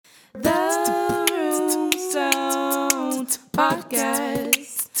The Room Sound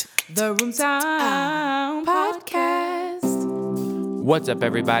Podcast. The Room Sound Podcast. What's up,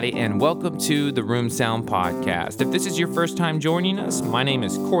 everybody, and welcome to the Room Sound Podcast. If this is your first time joining us, my name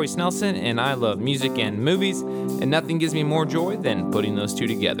is Corey Snelson, and I love music and movies, and nothing gives me more joy than putting those two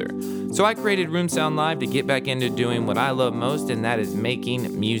together. So I created Room Sound Live to get back into doing what I love most, and that is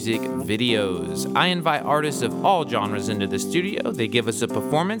making music videos. I invite artists of all genres into the studio. They give us a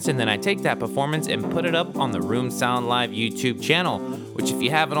performance, and then I take that performance and put it up on the Room Sound Live YouTube channel, which if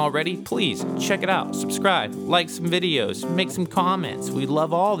you haven't already, please check it out, subscribe, like some videos, make some comments. We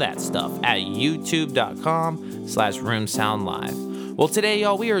love all that stuff at youtube.com/roomsoundlive. Well, today,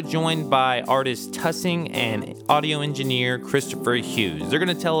 y'all, we are joined by artist TUSING and audio engineer Christopher Hughes. They're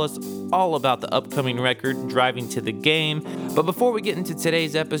going to tell us all about the upcoming record, Driving to the Game. But before we get into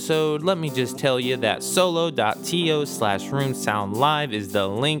today's episode, let me just tell you that solo.to/roomsoundlive is the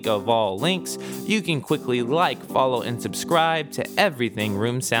link of all links. You can quickly like, follow, and subscribe to everything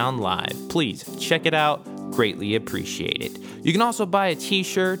Room Sound Live. Please check it out. Greatly appreciate it. You can also buy a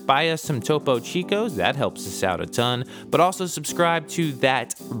t-shirt, buy us some Topo Chicos, that helps us out a ton, but also subscribe to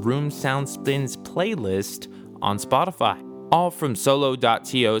that Room Sound Spins playlist on Spotify, all from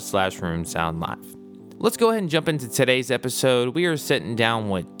solo.to/roomsoundlive. Let's go ahead and jump into today's episode. We are sitting down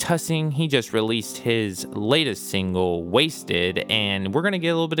with TUSING. He just released his latest single, Wasted, and we're going to get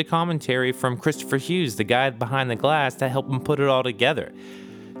a little bit of commentary from Christopher Hughes, the guy behind the glass that helped him put it all together.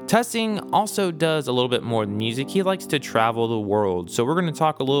 TUSING also does a little bit more than music. He likes to travel the world. So we're going to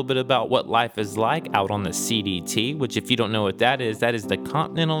talk a little bit about what life is like out on the CDT, which if you don't know what that is the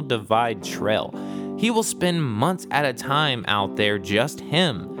Continental Divide Trail. He will spend months at a time out there, just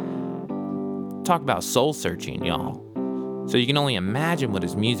him. Talk about soul searching, y'all. So you can only imagine what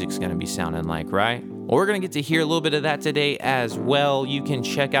his music's going to be sounding like, right? Well, we're going to get to hear a little bit of that today as well. You can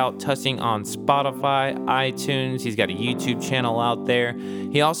check out TUSING on Spotify, iTunes. He's got a YouTube channel out there.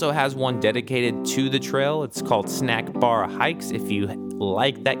 He also has one dedicated to the trail. It's called Snack Bar Hikes. If you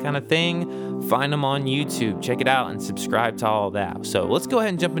like that kind of thing, find him on YouTube. Check it out and subscribe to all that. So let's go ahead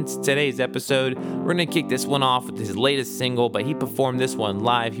and jump into today's episode. We're going to kick this one off with his latest single, but he performed this one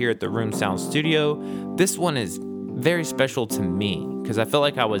live here at the Room Sound Studio. This one is very special to me because I feel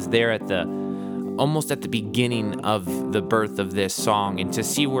like I was there almost at the beginning of the birth of this song, and to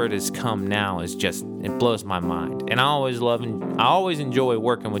see where it has come now is just, it blows my mind. And I always enjoy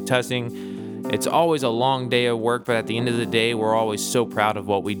working with TUSING. It's always a long day of work, but at the end of the day, we're always so proud of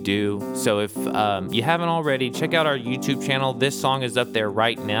what we do. So if you haven't already, check out our YouTube channel. This song is up there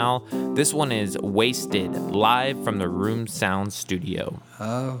right now. This one is Wasted, live from the Room Sound Studio.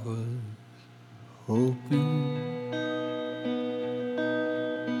 I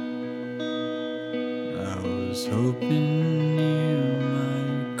was hoping, you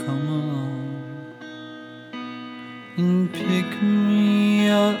might come along and pick me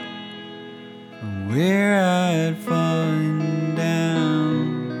up from where I'd fallen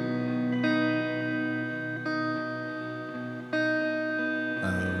down. I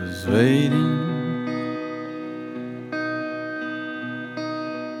was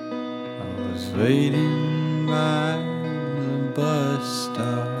waiting by the bus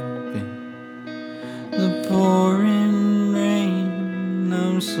stop. The pouring rain,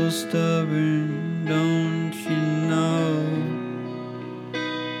 I'm so stubborn, don't you know?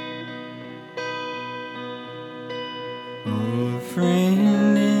 Oh, a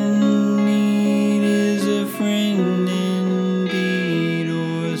friend in need is a friend indeed,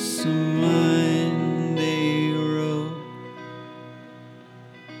 or some line they wrote.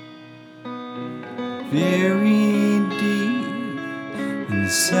 Very deep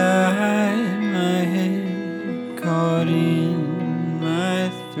inside my head, caught in my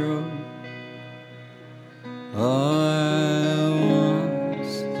throat. All I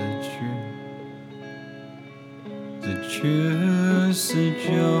want's the truth's a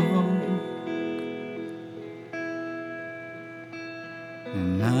joke,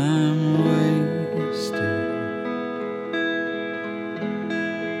 and I'm wasted.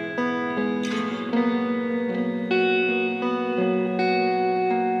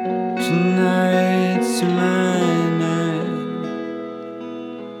 Tonight's my night,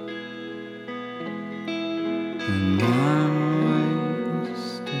 and I'm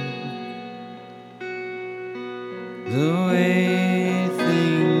wasted. The way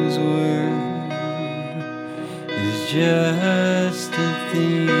things were is just a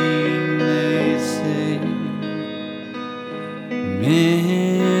thing they say.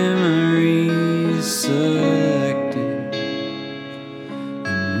 Memories selected,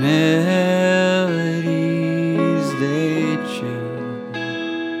 and melodies they change.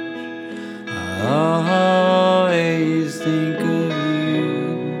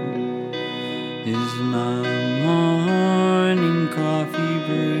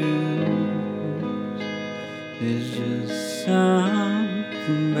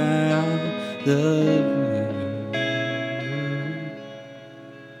 talking about the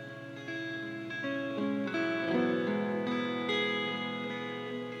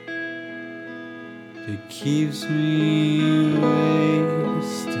it keeps me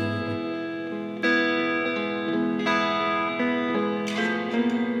wasted.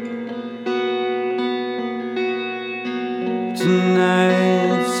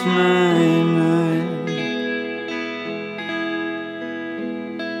 Tonight's my night,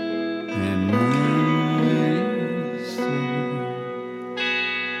 and I'm wasted.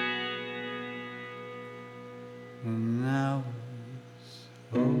 And I was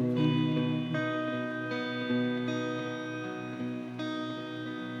hoping,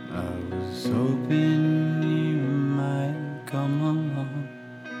 I was hoping you might come along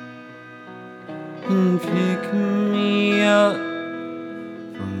and pick me up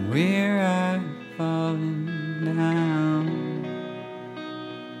from where I've fallen down.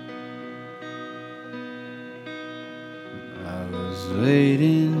 I was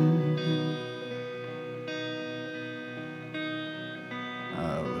waiting,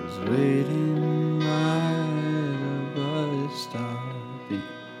 I was waiting by the bus stop.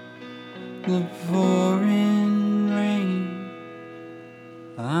 The pouring rain,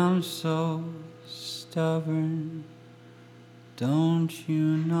 I'm so stubborn, don't you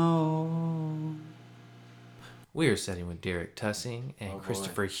know? We are sitting with Derek Tussing and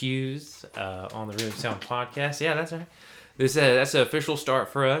Christopher Hughes on the Room Sound podcast. Yeah, that's right. That's an official start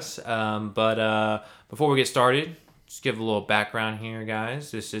for us. But before we get started, just give a little background here,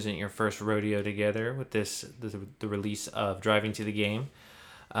 guys. This isn't your first rodeo together with the release of Driving to the Game,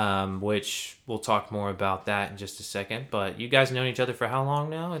 which we'll talk more about that in just a second. But you guys known each other for how long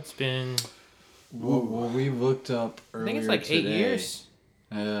now? It's been... Well, we looked up earlier. I think it's like today. 8 years.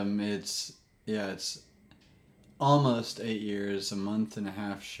 It's almost 8 years, a month and a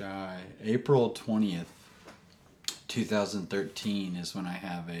half shy. April 20th, 2013 is when I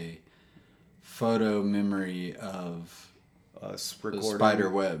have a photo memory of us the recording.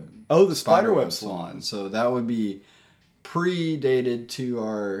 Spiderweb. Oh, the Spiderweb Spiderweb salon. So that would be predated to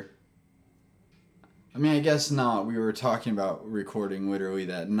our... I mean, I guess not. We were talking about recording literally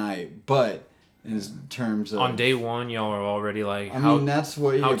that night, but in terms of... On day one, y'all are already like... I mean, that's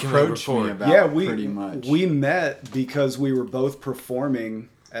what he how can we approached me record? about, Yeah, pretty much. we met because we were both performing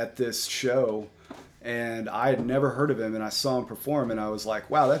at this show, and I had never heard of him, and I saw him perform, and I was like,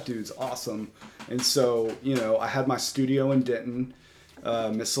 wow, that dude's awesome. And so, I had my studio in Denton,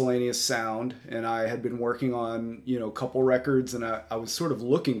 Miscellaneous Sound, and I had been working on, a couple records, and I was sort of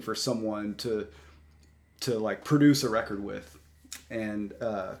looking for someone to like produce a record with. And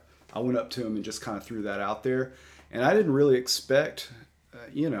I went up to him and just kind of threw that out there. And I didn't really expect, I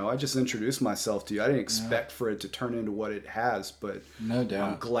just introduced myself to you. I didn't expect for it to turn into what it has, but No doubt.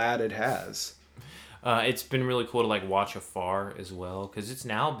 I'm glad it has. It's been really cool to like watch afar as well, because it's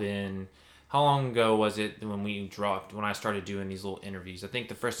now been... How long ago was it when I started doing these little interviews? I think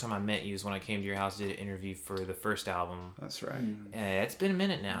the first time I met you is when I came to your house, did an interview for the first album. That's right. It's been a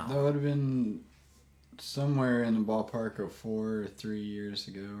minute now. That would have been somewhere in the ballpark of 4 or 3 years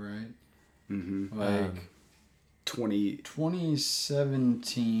ago, right? Mm-hmm. Like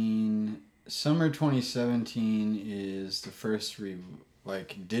 2017. Summer 2017 is the first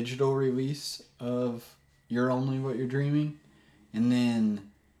digital release of You're Only What You're Dreaming. And then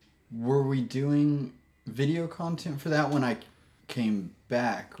were we doing video content for that when I came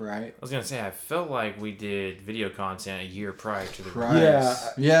back, right? I was going to say, I felt like we did video content a year prior to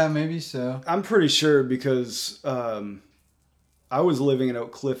the... Yeah, maybe so. I'm pretty sure because I was living in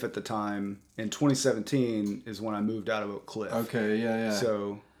Oak Cliff at the time, and 2017 is when I moved out of Oak Cliff. Okay, yeah.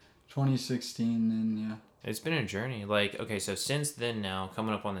 So 2016 then, yeah. It's been a journey. So since then now,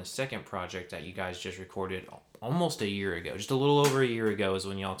 coming up on the second project that you guys just recorded almost a year ago, just a little over a year ago is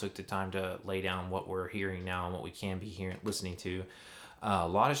when y'all took the time to lay down what we're hearing now and what we can be listening to. A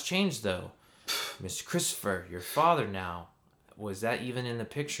lot has changed though. Mr. Christopher, your father now, was that even in the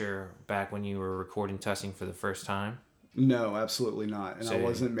picture back when you were recording Tussing for the first time? no, absolutely not. And I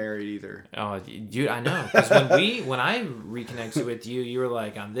wasn't married either. Oh, dude, I know. Because when I reconnected with you, you were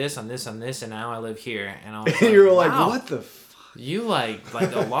like, I'm this, and now I live here. And I was like, you were like, wow. what the You like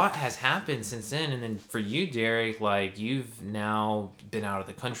a lot has happened since then. And then for you, Derek, you've now been out of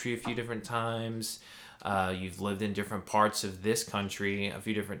the country a few different times. You've lived in different parts of this country a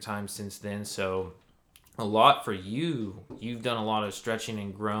few different times since then. So a lot for you. You've done a lot of stretching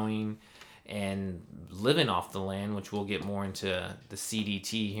and growing and living off the land, which we'll get more into the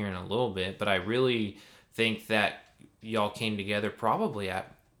CDT here in a little bit. But I really think that y'all came together probably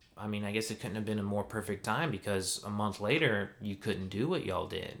at I mean, I guess it couldn't have been a more perfect time because a month later you couldn't do what y'all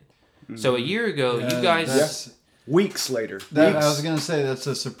did. So a year ago, you guys. That's, Weeks later. I Weeks. was going to say that's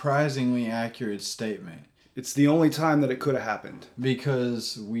a surprisingly accurate statement. It's the only time that it could have happened.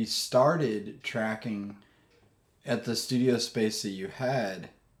 Because we started tracking at the studio space that you had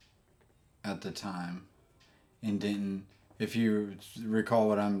at the time, and didn't. If you recall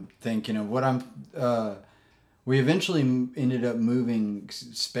what I'm thinking of, we eventually ended up moving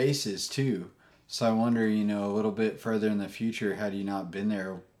spaces too. So I wonder, a little bit further in the future, had you not been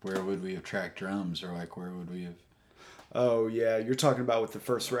there, where would we have tracked drums, or like where would we have? Oh yeah, you're talking about with the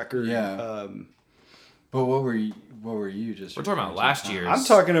first record. Yeah. But what were you just? We're talking about last year's. I'm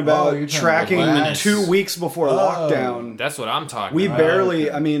talking about you're talking tracking about last. 2 weeks before lockdown. That's what I'm talking We about. barely.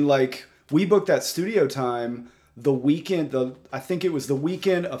 okay. I mean, like we booked that studio time the weekend. I think it was the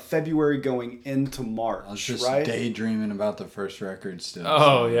weekend of February going into March. I was just right? daydreaming about the first record still.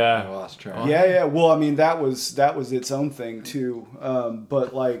 Oh, yeah. I lost track. Yeah. Well, I mean, that was its own thing too.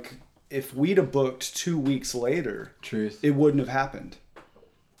 But like, if we'd have booked 2 weeks later, Truth. it wouldn't have happened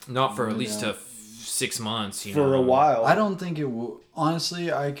Not for at least 6 months, for a while. I don't think it will.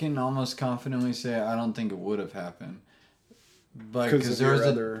 Honestly, I can almost confidently say I don't think it would have happened. But because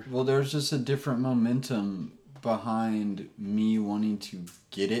there's just a different momentum behind me wanting to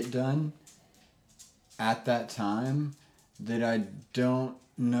get it done at that time that I don't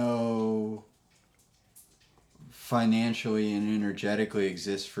know financially and energetically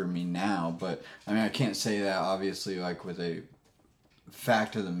exists for me now. But I mean, I can't say that obviously like with a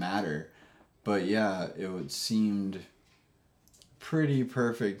fact of the matter. But yeah, seemed pretty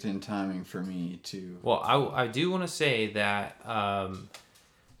perfect in timing for me to. Well, I do want to say that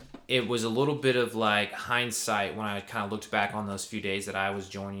it was a little bit of like hindsight when I kind of looked back on those few days that I was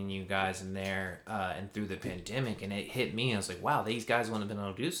joining you guys in there and through the pandemic, and it hit me. I was like, wow, these guys wouldn't have been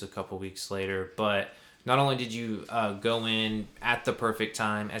able to do this a couple weeks later. But not only did you go in at the perfect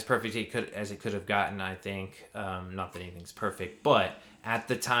time, as perfect as it could have gotten, I think. Not that anything's perfect, but at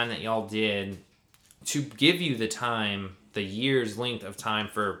the time that y'all did, to give you the time, the year's length of time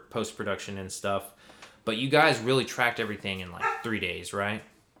for post-production and stuff. But you guys really tracked everything in like 3 days, right?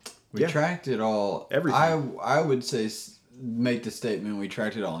 We tracked it all. Everything. I would say make the statement we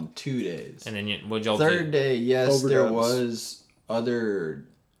tracked it all in 2 days. And then what'd y'all do? Third day, yes, there Overdubs. was other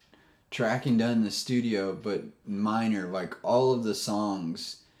tracking done in the studio, but minor. Like all of the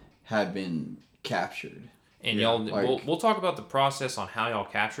songs had been captured. And Yeah, y'all, we'll talk about the process on how y'all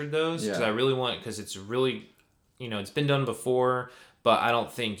captured those, because Yeah. I really want, because it's really, it's been done before, but I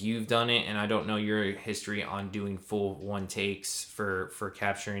don't think you've done it, and I don't know your history on doing full one takes for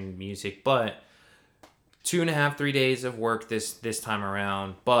capturing music. But 2.5, 3 days of work this time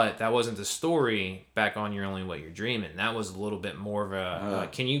around, but that wasn't the story back on You're Only What You're Dreaming. That was a little bit more of a.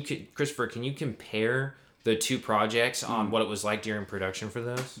 Christopher? Can you compare the two projects on what it was like during production for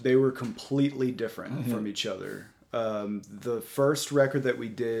those? They were completely different from each other. The first record that we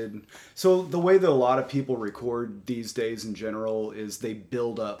did, so the way that a lot of people record these days in general is they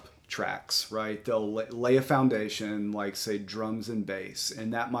build up tracks, right? They'll lay a foundation, like say drums and bass,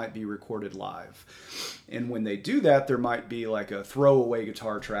 and that might be recorded live. And when they do that, there might be like a throwaway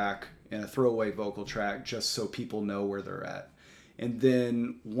guitar track and a throwaway vocal track just so people know where they're at. And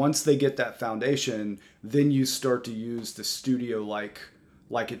then once they get that foundation, then you start to use the studio like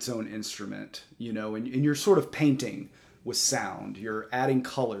its own instrument, and you're sort of painting with sound. You're adding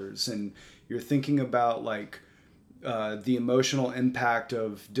colors and you're thinking about like the emotional impact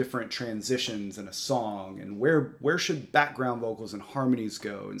of different transitions in a song and where should background vocals and harmonies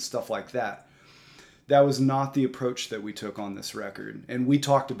go and stuff like that. That was not the approach that we took on this record. And we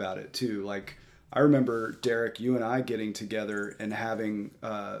talked about it too. Like, I remember, Derek, you and I getting together and having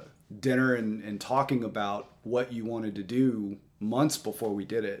dinner and talking about what you wanted to do months before we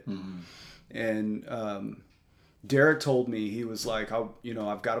did it. Mm-hmm. And Derek told me, he was like, I've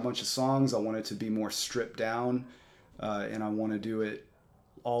got a bunch of songs. I want it to be more stripped down, and I want to do it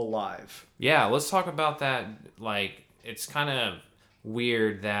all live. Yeah, let's talk about that. Like, it's kind of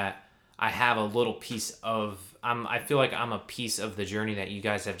weird that I have a little piece of... I feel like I'm a piece of the journey that you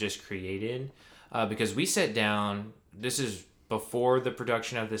guys have just created. Because we sat down, this is before the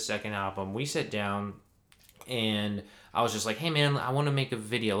production of the second album, we sat down and I was just like, hey man, I want to make a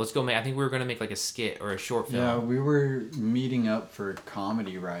video. Let's go make, I think we were going to make like a skit or a short film. Yeah, we were meeting up for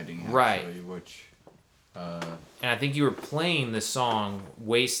comedy writing, actually, right. Which... and I think you were playing the song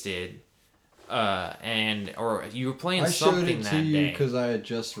Wasted, or you were playing something that day. I showed it to you because I had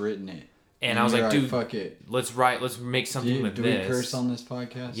just written it. And I was like, dude, fuck it. let's make something with do this. we curse on this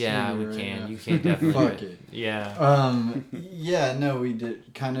podcast? Yeah, we right can. now? You can definitely. Fuck it. Yeah. Yeah, no, we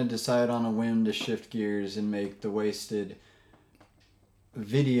did kind of decide on a whim to shift gears and make the Wasted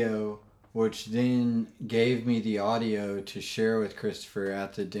video, which then gave me the audio to share with Christopher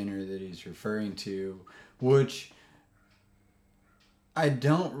at the dinner that he's referring to, which I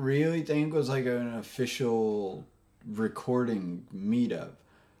don't really think was like an official recording meetup.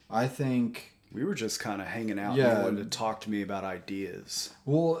 I think we were just kind of hanging out. Yeah. And you wanted to talk to me about ideas.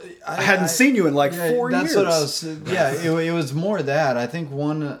 Well, I hadn't seen you in like 4 years. That's what I was. Yeah, it was more that. I think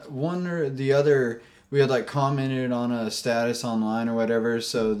one or the other, we had like commented on a status online or whatever.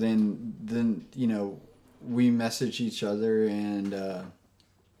 So then we messaged each other and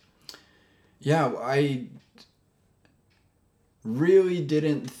I really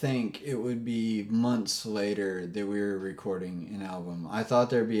didn't think it would be months later that we were recording an album. I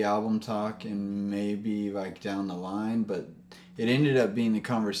thought there'd be album talk and maybe like down the line, but it ended up being the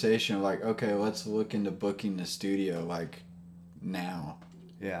conversation of like, okay, let's look into booking the studio like now.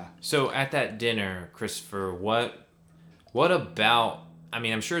 Yeah. So at that dinner, Christopher, what about, I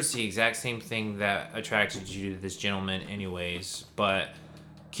mean, I'm sure it's the exact same thing that attracted you to this gentleman anyways, but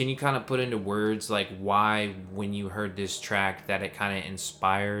can you kind of put into words like why, when you heard this track, that it kind of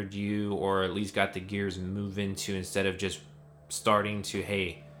inspired you, or at least got the gears moving to, instead of just starting to,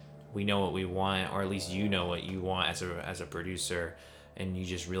 hey, we know what we want, or at least you know what you want as a producer, and you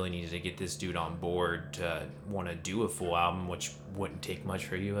just really needed to get this dude on board to want to do a full album, which wouldn't take much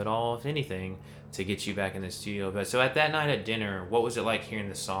for you at all, if anything, to get you back in the studio. But so at that night at dinner, what was it like hearing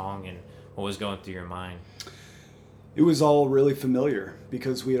the song, and what was going through your mind? It was all really familiar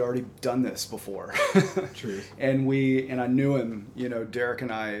because we had already done this before. True. And I knew him, Derek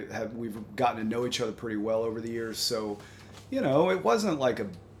and we've gotten to know each other pretty well over the years. So, it wasn't like a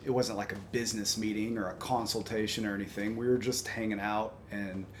business meeting or a consultation or anything. We were just hanging out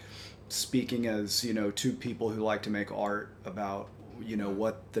and speaking as, two people who like to make art about,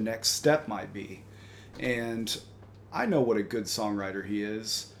 what the next step might be. And I know what a good songwriter he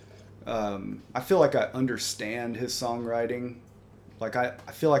is. I feel like I understand his songwriting. Like I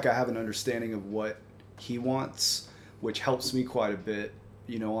feel like I have an understanding of what he wants, which helps me quite a bit,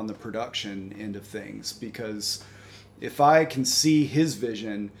 on the production end of things. Because if I can see his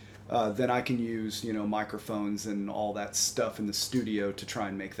vision, then I can use, microphones and all that stuff in the studio to try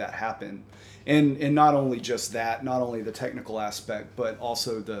and make that happen. And not only just that, not only the technical aspect, but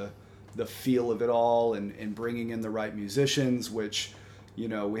also the feel of it all, and bringing in the right musicians, which,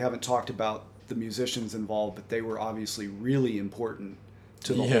 we haven't talked about the musicians involved, but they were obviously really important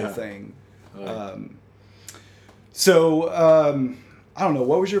to the whole thing. I don't know.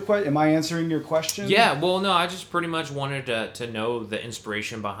 What was your question? Am I answering your question? Yeah, well, no, I just pretty much wanted to know the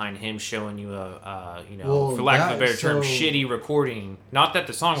inspiration behind him showing you for lack of a better term, shitty recording. Not that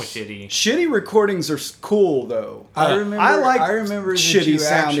the song was shitty. Shitty recordings are cool, though. I remember shitty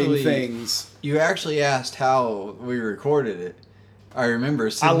sounding things. You actually asked how we recorded it. I remember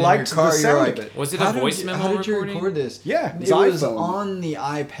sitting in your car. The sound of it. Was it a voice memo recording? How did you record this? Yeah, it was on the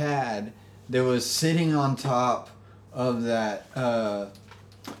iPad that was sitting on top of that.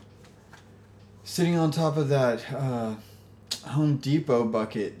 Home Depot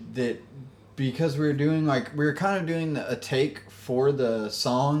bucket. That because we were kind of doing a take for the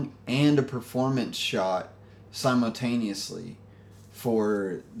song and a performance shot simultaneously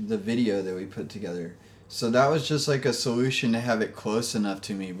for the video that we put together. So that was just like a solution to have it close enough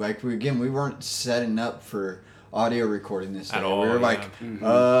to me. Like we weren't setting up for audio recording this at day. all. We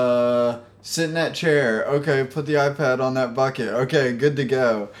were sit in that chair. Okay, put the iPad on that bucket. Okay, good to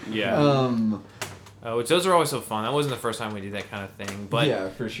go. Yeah. Which those are always so fun. That wasn't the first time we did that kind of thing, but yeah,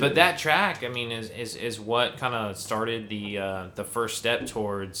 for sure. But that track, I mean, is what kind of started the first step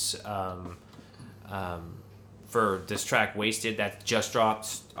towards for this track Wasted that just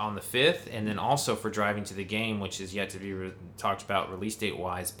dropped on the 5th, and then also for Driving to the Game, which is yet to be talked about release date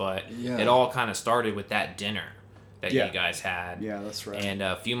wise, but it all kind of started with that dinner that you guys had. Yeah, that's right. And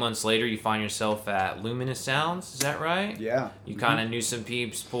a few months later, you find yourself at Luminous Sounds. Is that right? Yeah. You kind of knew some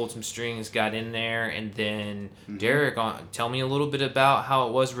peeps, pulled some strings, got in there, and then Derek, tell me a little bit about how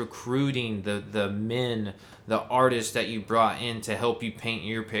it was recruiting the artists that you brought in to help you paint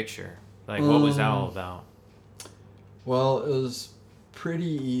your picture. Like, what was that all about? Well, it was pretty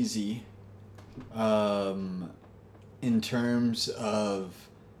easy in terms of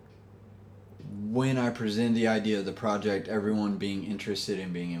when I presented the idea of the project, everyone being interested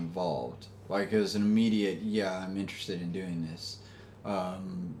in being involved. Like, it was an immediate, I'm interested in doing this.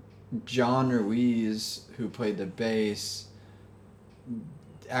 John Ruiz, who played the bass,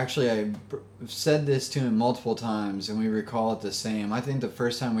 actually, I've said this to him multiple times, and we recall it the same. I think the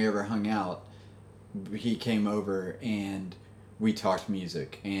first time we ever hung out, he came over and we talked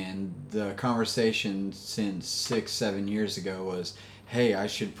music. And the conversation since 6-7 years ago was, hey, I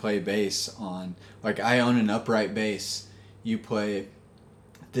should play bass on, like, I own an upright bass. You play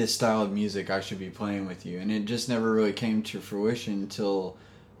this style of music, I should be playing with you. And it just never really came to fruition until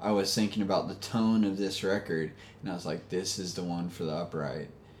I was thinking about the tone of this record. And I was like, this is the one for the upright.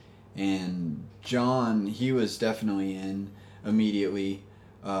 And John, he was definitely in immediately.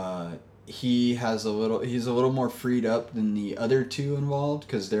 He's a little more freed up than the other two involved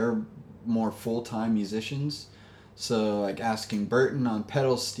because they're more full-time musicians. So like asking Burton on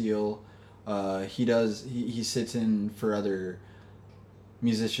pedal steel, he sits in for other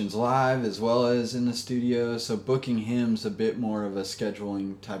musicians live as well as in the studio. So booking him's a bit more of a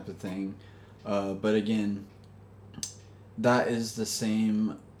scheduling type of thing. But again, that is the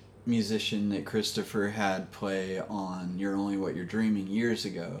same musician that Christopher had play on You're Only What You're Dreaming years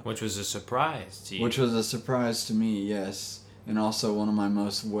ago. Which was a surprise to you. Which was a surprise to me, yes. And also one of my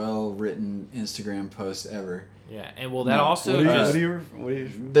most well-written Instagram posts ever. Yeah, and well, that also just...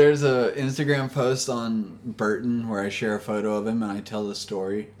 There's a Instagram post on Burton where I share a photo of him and I tell the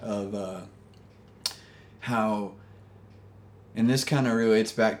story of how... And this kind of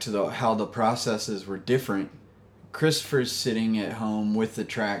relates back to how the processes were different. Christopher's sitting at home with the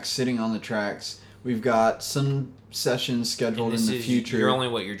tracks, sitting on the tracks. We've got some sessions scheduled in the future. You're Only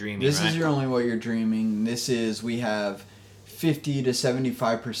What You're Dreaming, This right? is You're Only What You're Dreaming. We have 50 to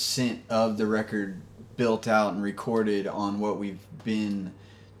 75% of the record built out and recorded on what we've been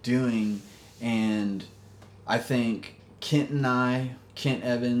doing. And I think Kent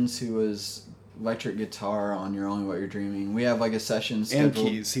Evans, who was electric guitar on You're Only What You're Dreaming, we have like a session scheduled. And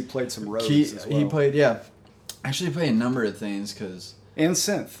keys. He played some Rhodes as well. He played, yeah. Actually played a number of things because... And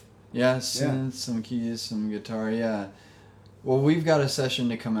synth. Yeah, synth, some keys, some guitar, yeah. Well, we've got a session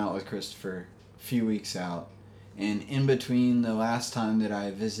to come out with Christopher a few weeks out. And in between the last time that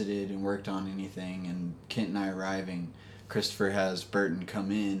I visited and worked on anything and Kent and I arriving, Christopher has Burton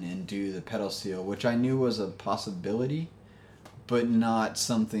come in and do the pedal steel, which I knew was a possibility, but not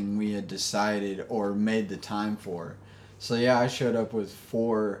something we had decided or made the time for. So yeah, I showed up with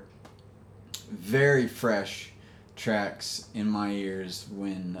 4 very fresh tracks in my ears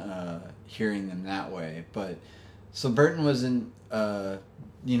when hearing them that way. But so Burton wasn't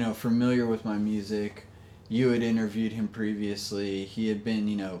familiar with my music. You had interviewed him previously. He had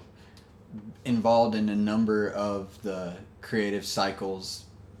been involved in a number of the creative cycles.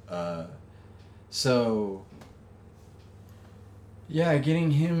 So yeah,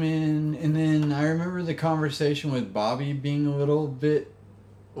 getting him in. And then I remember the conversation with Bobby being a little bit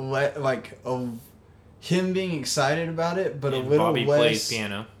of him being excited about it, but and a little Bobby less. plays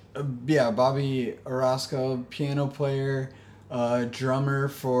piano. Bobby Orozco, piano player, drummer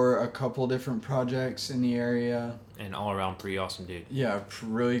for a couple different projects in the area. And all around pretty awesome dude. Yeah,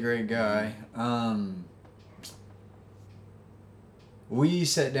 really great guy. We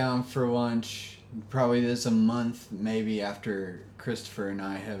sat down for lunch, probably this a month maybe after Christopher and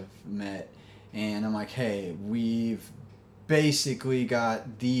I have met, and I'm like, hey, we've basically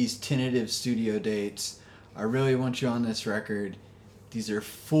got these tentative studio dates. I really want you on this record. These are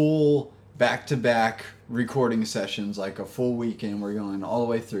full back-to-back recording sessions, like a full weekend. We're going all the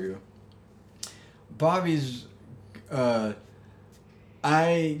way through. Bobby's, I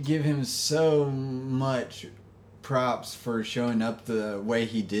give him so much props for showing up the way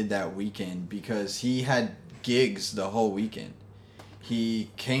he did that weekend because he had gigs the whole weekend.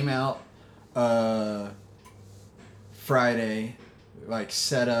 He came out Friday,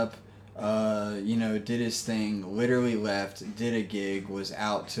 set up, did his thing, literally left, did a gig, was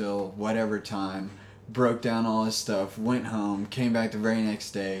out till whatever time, broke down all his stuff, went home, came back the very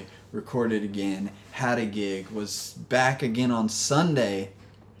next day, recorded again, had a gig, was back again on Sunday,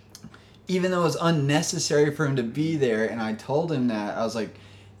 even though it was unnecessary for him to be there. And I told him that. I was like,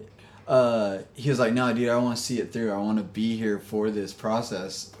 he was like, no, dude, I want to see it through. I want to be here for this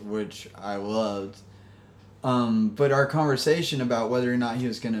process, which I loved. But our conversation about whether or not he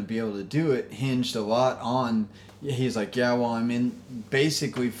was going to be able to do it hinged a lot on, he's like, yeah, well, I'm in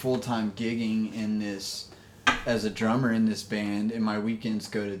basically full-time gigging in this, as a drummer in this band, and my weekends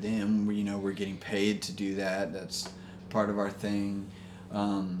go to them. We're getting paid to do that. That's part of our thing.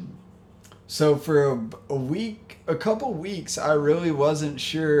 So for a couple weeks, I really wasn't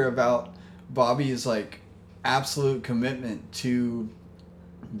sure about Bobby's absolute commitment to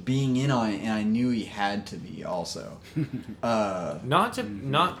being in on it, and I knew he had to be also. Not to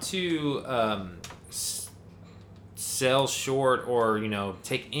sell short or,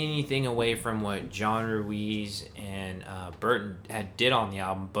 take anything away from what John Ruiz and Burton did on the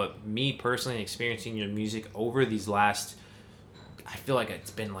album. But me personally experiencing your music over these last, I feel like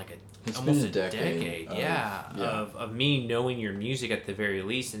it's been like almost a decade. Of me knowing your music at the very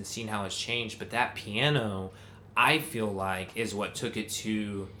least and seeing how it's changed. But that piano, I feel like, is what took it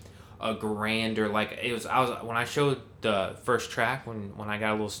to a grander, like when I showed the first track, when I got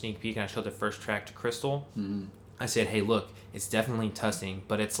a little sneak peek and I showed the first track to Crystal, I said, hey, look, it's definitely TUSING,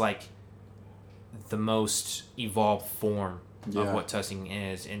 but it's like the most evolved form of what TUSING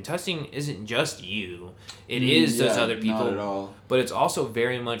is. And TUSING isn't just you. It is those other people. Not at all. But it's also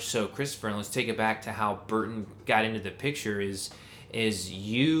very much so Christopher, and let's take it back to how Burton got into the picture, is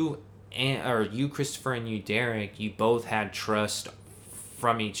you, you Christopher and you Derek, you both had trust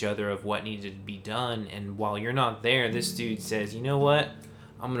from each other of what needed to be done. And while you're not there, this dude says, you know what?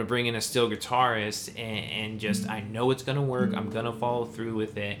 I'm going to bring in a steel guitarist and just, I know it's going to work. I'm going to follow through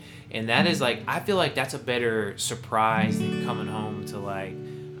with it. And that is like, I feel like that's a better surprise than coming home to like,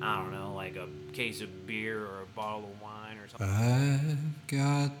 I don't know, like a case of beer or a bottle of wine or something. I've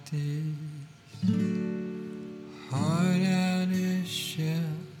got this heart out of shell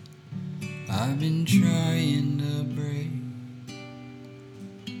I've been trying to break.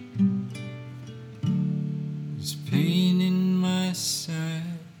 There's pain in my side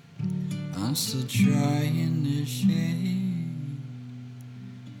I'm still trying to shake.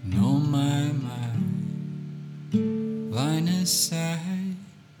 No, my line of sight,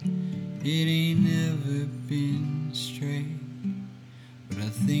 it ain't never been straight, but I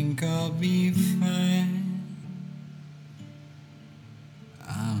think I'll be fine.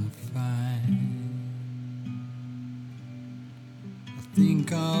 I'm fine. I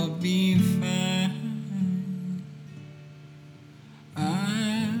think I'll be fine.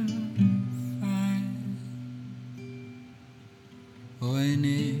 I'm fine. When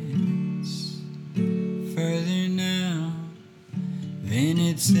it's further now than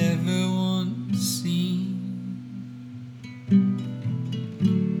it's ever once seen,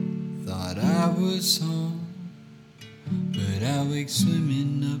 thought I was home, but I wake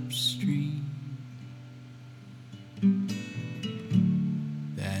swimming upstream.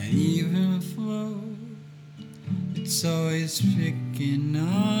 That even flow, it's always picking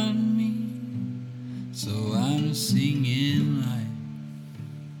on me, so I'm singing like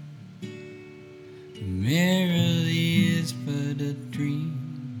merrily is but a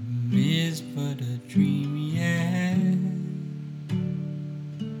dream, is but a dream, yeah.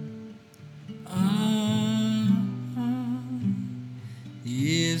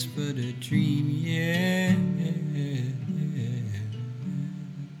 Is but a dream, yeah.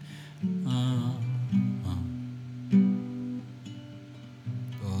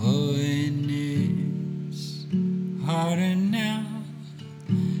 Oh, and it's harder now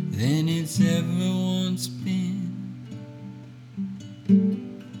than it's ever once been.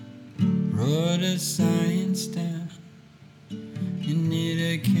 Wrote a science down, and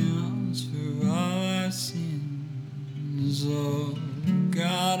it accounts for all our sins. Oh,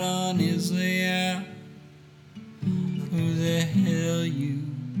 God on his layout, who the hell you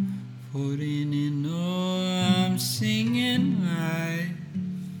putting in? Oh, I'm singing life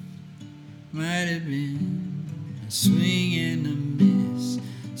might have been a swing and a miss,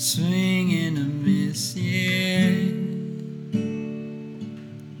 swing and a miss, yeah.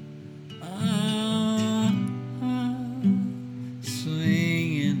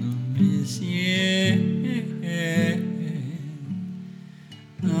 Swing and a miss, yeah.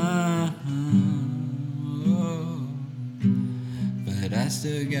 But I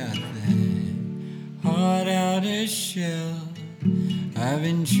still got that heart out of shell I've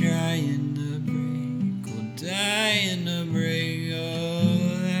been trying to break, or dying to break.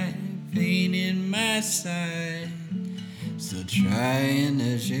 Oh, that pain in my side, still trying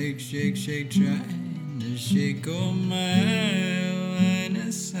to shake, shake, shake, trying to shake all my line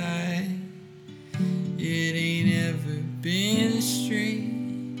of sight. It ain't ever been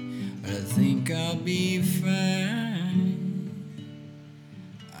straight, but I think I'll be fine.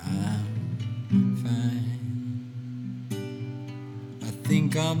 I'm fine. I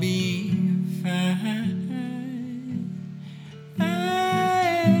think I'll be fine.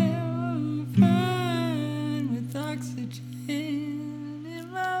 I'm fine with oxygen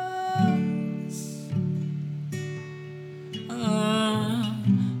in my lungs.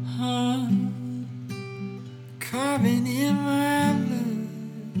 Carbon in my blood.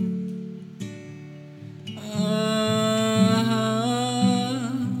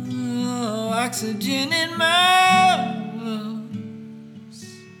 Oxygen in my lungs.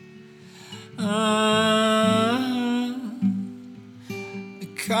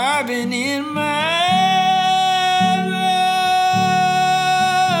 carbon in my blood,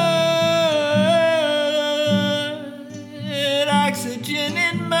 oxygen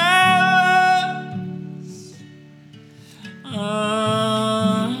in my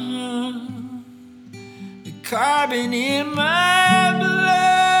lungs. The carbon in my blood,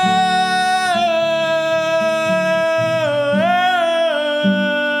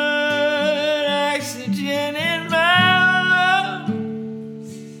 oxygen in my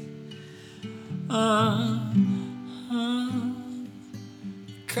lungs.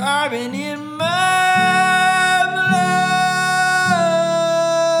 Carbon in my blood.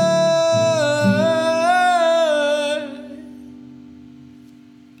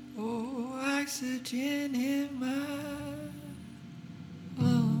 Oh, oxygen in my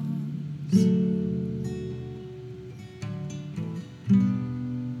lungs.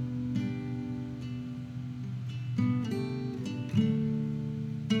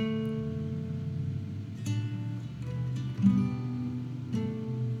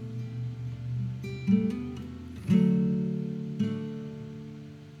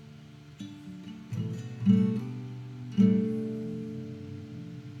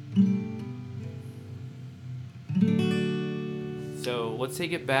 So let's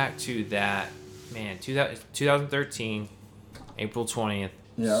take it back to that, man, 2013, April 20th.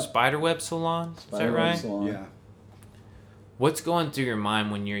 Yeah. Spiderweb Salon, is that right? Salon. Yeah. What's going through your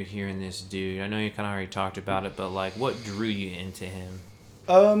mind when you're hearing this dude? I know you kind of already talked about it, but like, what drew you into him?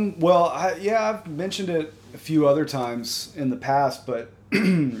 Well, I've mentioned it a few other times in the past, but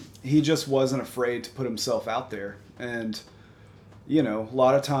he just wasn't afraid to put himself out there. And, you know, a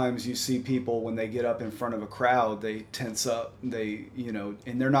lot of times you see people when they get up in front of a crowd, they tense up, and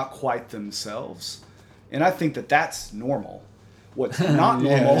they're not quite themselves. And I think that that's normal. What's not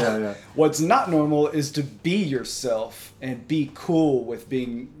normal, Yeah. What's not normal is to be yourself and be cool with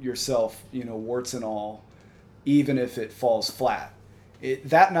being yourself, warts and all, even if it falls flat.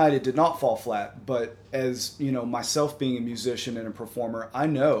 That night it did not fall flat, but as, myself being a musician and a performer, I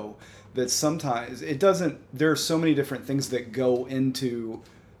know that sometimes there are so many different things that go into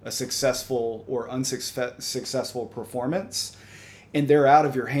a successful or unsuccessful performance, and they're out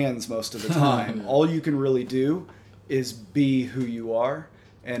of your hands most of the time. All you can really do is be who you are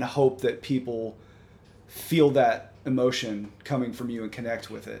and hope that people feel that emotion coming from you and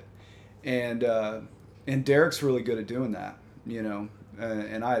connect with it. And Derek's really good at doing that,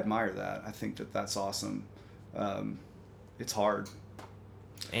 and I admire that. I think that that's awesome. It's hard.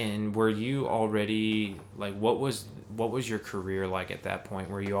 And were you already, like, what was your career like at that point?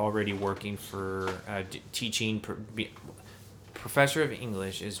 Were you already working for teaching, professor of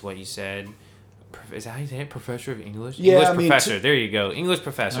English is what you said. Is that how you say it? Professor of English? Yeah, English professor. There you go. English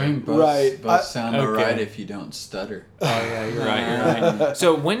professor. I mean, both sound alright if you don't stutter. Oh, yeah, you're right.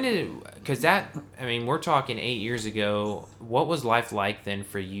 So we're talking 8 years ago. What was life like then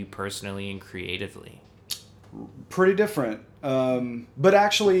for you personally and creatively? Pretty different. But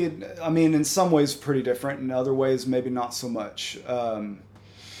actually, in some ways pretty different. In other ways, maybe not so much.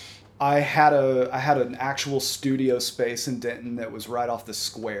 I had an actual studio space in Denton that was right off the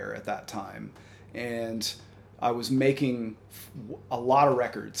square at that time. And I was making a lot of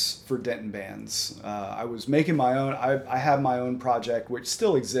records for Denton bands. I was making my own. I have my own project, which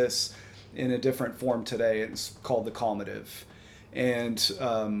still exists in a different form today. It's called The Calmative. And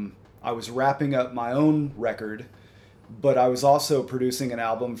I was wrapping up my own record, but I was also producing an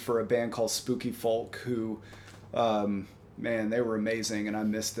album for a band called Spooky Folk, who, man, they were amazing, and I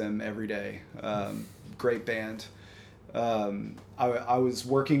miss them every day. Great band. I was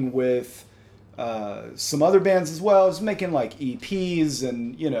working with some other bands as well. I was making like EPs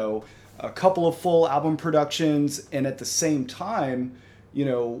and, a couple of full album productions. And at the same time,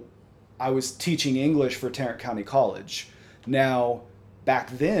 I was teaching English for Tarrant County College. Now, back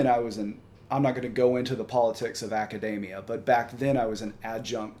then I'm not going to go into the politics of academia, but back then I was an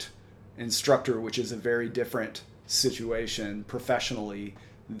adjunct instructor, which is a very different situation professionally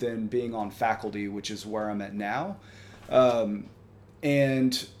than being on faculty, which is where I'm at now.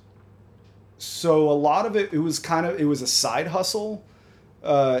 And so a lot of it was a side hustle,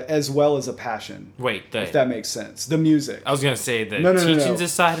 as well as a passion. Wait, if that makes sense. The music. I was gonna say that No. teaching's a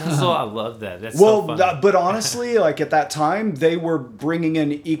side hustle. I love that. That's so funny. But honestly, like at that time, they were bringing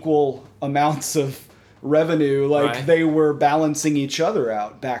in equal amounts of revenue. Like Right. They were balancing each other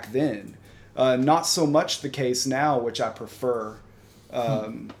out back then. Not so much the case now, which I prefer.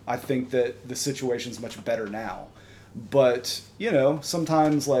 I think that the situation's much better now. But,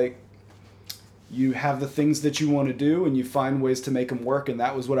 sometimes like you have the things that you want to do and you find ways to make them work. And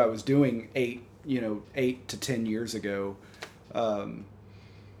that was what I was doing 8 to 10 years ago.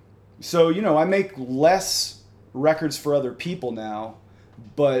 So, I make less records for other people now,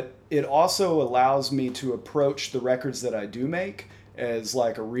 but it also allows me to approach the records that I do make as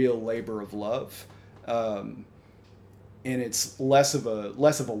like a real labor of love. And it's less of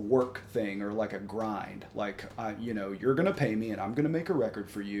a work thing or like a grind. Like, you're going to pay me and I'm going to make a record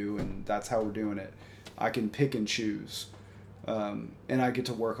for you, and that's how we're doing it. I can pick and choose. And I get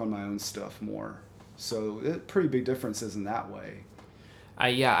to work on my own stuff more. So, pretty big differences in that way.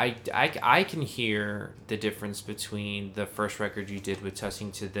 I can hear the difference between the first record you did with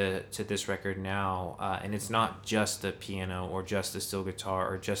TUSING to this record now, and it's not just the piano or just the steel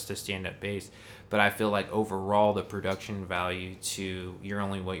guitar or just the stand-up bass, but I feel like overall the production value to You're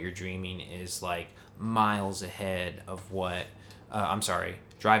Only What You're Dreaming is like miles ahead of what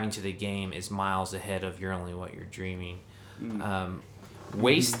Driving to the Game is miles ahead of You're Only What You're Dreaming.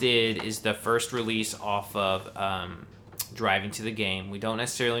 Wasted is the first release off of Driving to the Game. We don't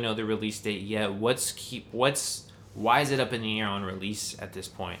necessarily know the release date yet. Why is it up in the air on release at this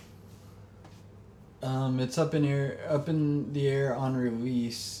point? It's up in the air on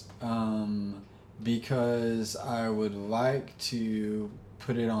release because I would like to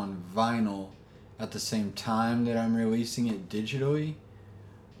put it on vinyl at the same time that I'm releasing it digitally,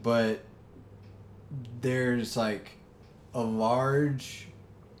 but there's like a large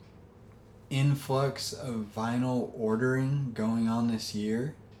influx of vinyl ordering going on this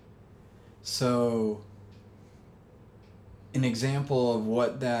year. So an example of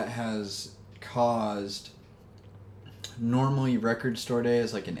what that has caused, normally Record Store Day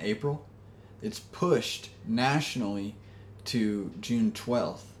is like in April. It's pushed nationally to June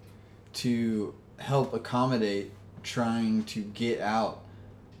 12th to help accommodate trying to get out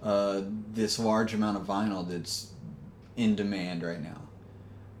this large amount of vinyl that's in demand right now.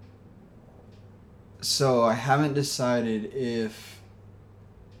 So I haven't decided if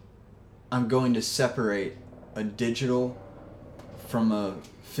I'm going to separate a digital from a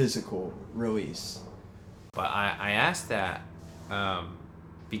physical release. But I asked that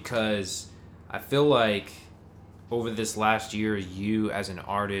because I feel like over this last year, you as an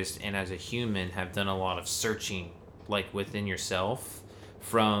artist and as a human have done a lot of searching, like within yourself,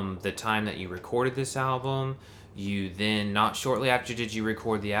 from the time that you recorded this album. You then, not shortly after did you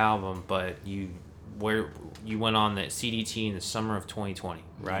record the album, but you went on the CDT in the summer of 2020,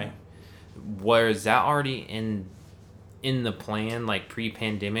 right? Was that already in the plan, like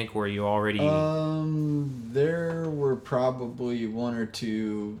pre-pandemic, where you already... There were probably one or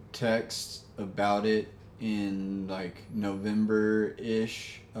two texts about it in like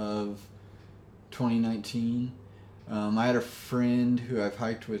November-ish of 2019. I had a friend who I've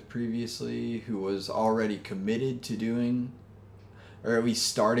hiked with previously who was already committed to doing, or at least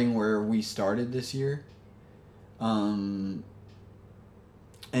starting where we started this year. And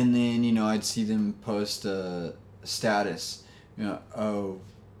then, I'd see them post a status,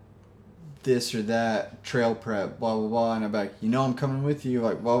 this or that, trail prep, blah, blah, blah. And I'm like, I'm coming with you,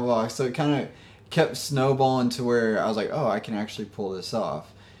 like, blah, blah, blah. So it kind of kept snowballing to where I was like, oh, I can actually pull this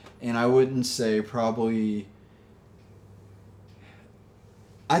off. And I wouldn't say probably...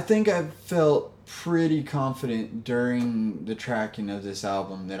 I think I felt pretty confident during the tracking of this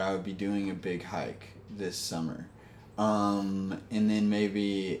album that I would be doing a big hike this summer. And then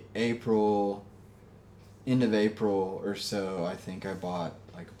maybe end of April or so, I think I bought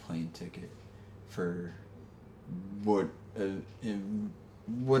like a plane ticket for what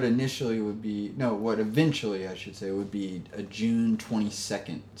eventually I should say would be a June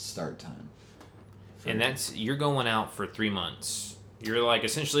 22nd start time. And you're going out for 3 months. You're like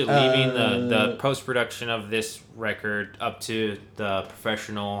essentially leaving the post-production of this record up to the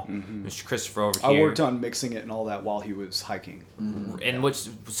professional Mr. Christopher over here. I worked on mixing it and all that while he was hiking. And what's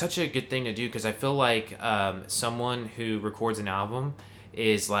such a good thing to do, because I feel like someone who records an album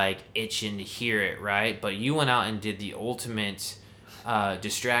is like itching to hear it, right? But you went out and did the ultimate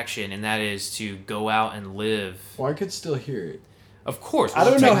distraction, and that is to go out and live. Well, I could still hear it. Of course. I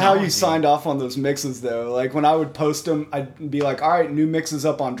don't know how you signed off on those mixes, though. Like, when I would post them, I'd be like, all right, new mixes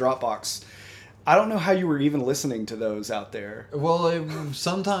up on Dropbox. I don't know how you were even listening to those out there. Well,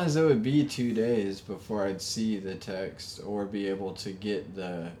 sometimes it would be 2 days before I'd see the text or be able to get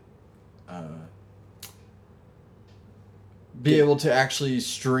able to actually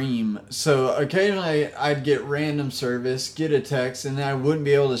stream. So occasionally I'd get random service, get a text, and then I wouldn't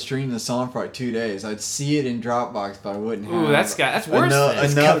be able to stream the song for like 2 days. I'd see it in Dropbox, but I wouldn't have that's worse.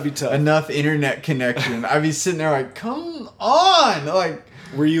 Enough internet connection. I'd be sitting there like, come on! Like,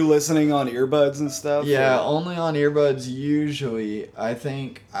 were you listening on earbuds and stuff? Yeah, only on earbuds usually. I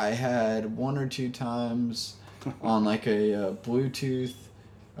think I had one or two times on like a Bluetooth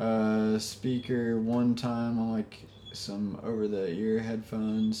speaker one time on like some over-the-ear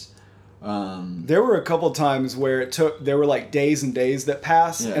headphones. There were a couple times where there were like days and days that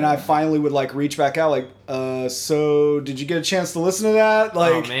passed, and I finally would like reach back out like, so did you get a chance to listen to that?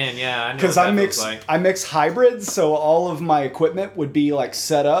 Like, oh man, yeah, I know. Because I mix hybrids, so all of my equipment would be like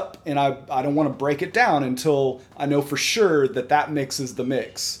set up, and I don't want to break it down until I know for sure that mix is the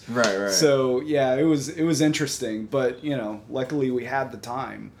mix. Right. So yeah, it was interesting, but luckily we had the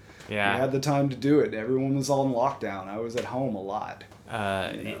time. Yeah, we had the time to do it. Everyone was all in lockdown. I was at home a lot.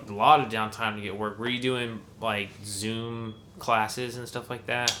 A lot of downtime to get work. Were you doing like Zoom classes and stuff like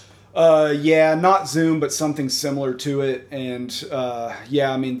that? Yeah, not Zoom, but something similar to it. And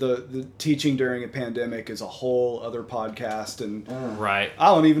yeah, I mean the teaching during a pandemic is a whole other podcast, and right. I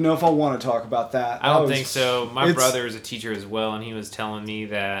don't even know if I want to talk about that. I don't think so. My brother is a teacher as well, and he was telling me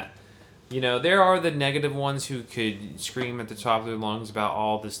that there are the negative ones who could scream at the top of their lungs about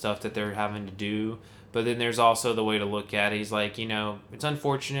all the stuff that they're having to do. But then there's also the way to look at it. He's like, it's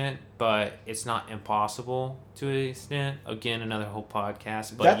unfortunate, but it's not impossible to an extent. Again, another whole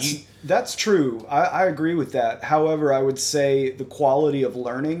podcast. But that's true. I agree with that. However, I would say the quality of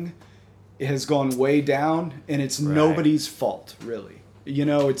learning has gone way down, and it's nobody's fault, really.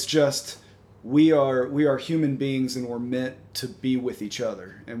 It's just we are human beings, and we're meant to be with each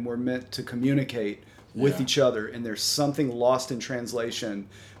other, and we're meant to communicate with each other. And there's something lost in translation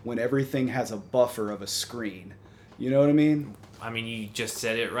when everything has a buffer of a screen. You know what I mean? I mean, you just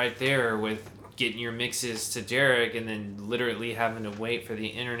said it right there with getting your mixes to Derek and then literally having to wait for the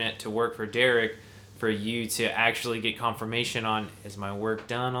internet to work for Derek for you to actually get confirmation on, is my work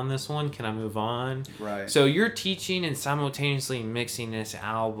done on this one? Can I move on? Right. So you're teaching and simultaneously mixing this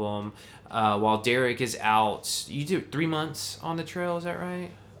album while Derek is out. You do 3 months on the trail, is that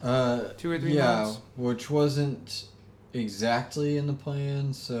right? 2 or 3 months? Yeah, which wasn't exactly in the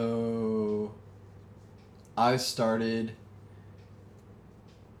plan. So I started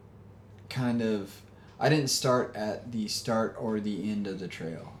I didn't start at the start or the end of the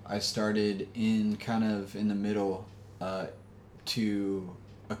trail. I started in the middle to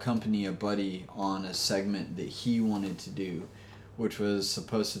accompany a buddy on a segment that he wanted to do, which was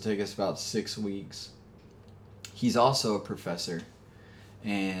supposed to take us about 6 weeks. He's also a professor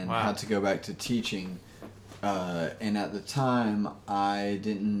and had to go back to teaching. And at the time, I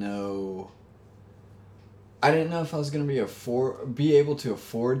didn't know if I was going to be able to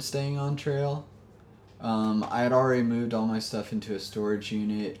afford staying on trail. I had already moved all my stuff into a storage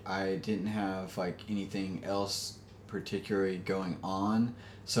unit. I didn't have anything else particularly going on.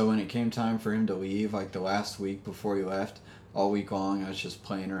 So when it came time for him to leave, the last week before he left, all week long I was just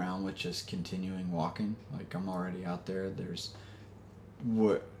playing around with just continuing walking. I'm already out there. There's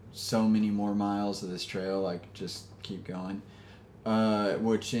so many more miles of this trail, just keep going.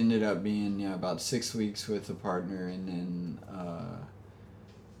 Which ended up being about 6 weeks with a partner, and then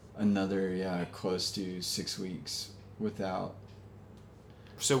another close to 6 weeks without.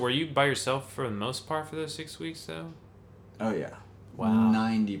 So were you by yourself for the most part for those 6 weeks though? Oh yeah. Wow.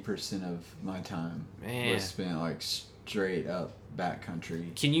 90% of my time was spent straight up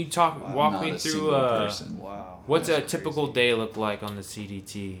backcountry. Can you walk me through Wow. What's a typical day look like on the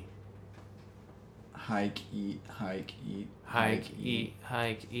CDT? Hike, eat, hike, eat. Hike, eat,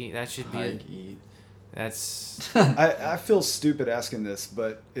 hike, eat. That should be hike, eat. That's I feel stupid asking this,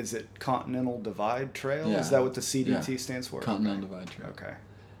 but is it Continental Divide Trail? Yeah. Is that what the CDT stands for? Continental Divide Trail. Okay.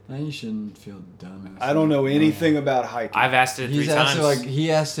 Now you shouldn't feel dumb. I don't know anything about hiking. I've asked it 3 times. He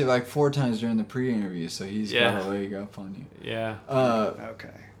asked it 4 times during the pre-interview, so he's got a leg up on you. Yeah. Okay.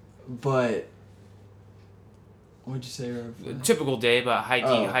 But what'd you say, Rob? Typical day about hiking.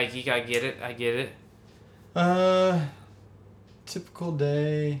 I get it. Typical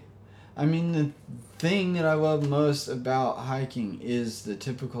day. I mean, the thing that I love most about hiking is the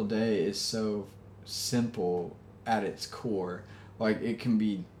typical day is so simple at its core. It can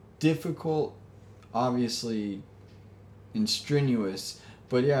be difficult, obviously, and strenuous,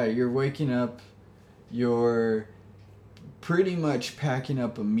 but yeah, you're waking up, you're pretty much packing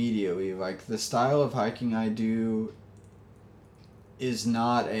up immediately. The style of hiking I do is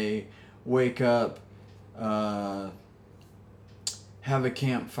not a wake up, have a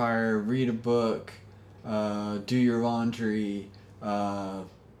campfire, read a book, do your laundry,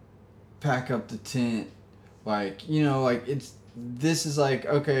 pack up the tent. This is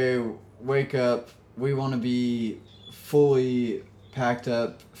okay, wake up, we want to be fully packed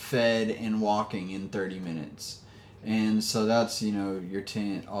up, fed, and walking in 30 minutes. And so that's, your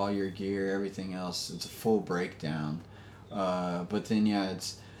tent, all your gear, everything else. It's a full breakdown. But then,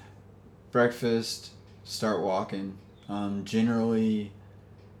 it's breakfast, start walking. Generally,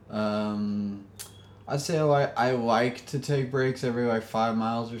 I'd say I like to take breaks every like 5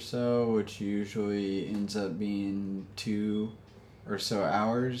 miles or so, which usually ends up being 2 or so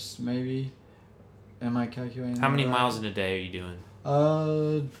hours, maybe. Am I calculating? How many that miles right? in a day are you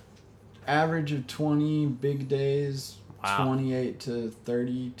doing? Average of 20 big days. Wow. 28 to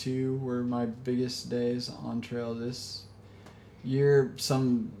 32 were my biggest days on trail this year.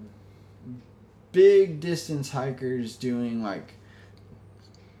 Some big distance hikers doing like,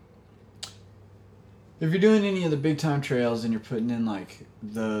 if you're doing any of the big time trails and you're putting in like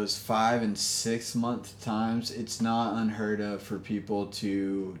those 5 and 6 month times, it's not unheard of for people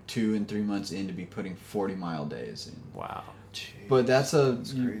to 2 and 3 months in to be putting 40-mile days in. Wow. Jeez, But that's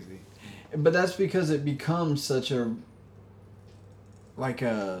crazy. But that's because it becomes such a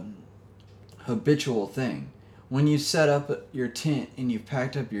habitual thing. When you set up your tent and you've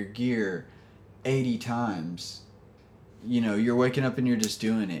packed up your gear 80 times, you're waking up and you're just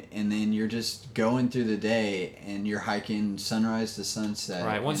doing it, and then you're just going through the day and you're hiking sunrise to sunset.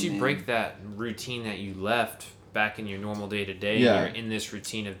 Right. Once you break that routine that you left back in your normal day to day, you're in this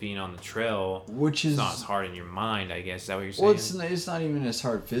routine of being on the trail, which is it's not as hard in your mind, I guess. Is that what you're saying? Well, it's not even as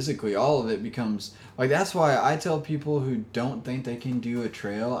hard physically. All of it becomes like, that's why I tell people who don't think they can do a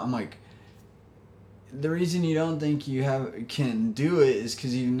trail, I'm like, the reason you don't think you can do it is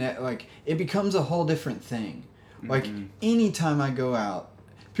because it becomes a whole different thing. Like, anytime I go out,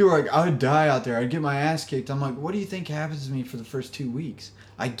 people are like, I would die out there. I'd get my ass kicked. I'm like, what do you think happens to me for the first 2 weeks?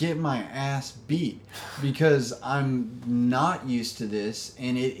 I get my ass beat because I'm not used to this,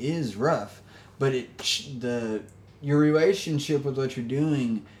 and it is rough. But your relationship with what you're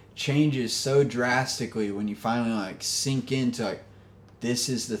doing changes so drastically when you finally like sink into like, this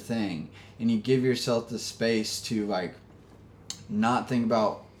is the thing, and you give yourself the space to like not think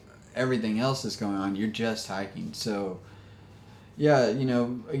about everything else that's going on. You're just hiking. So yeah,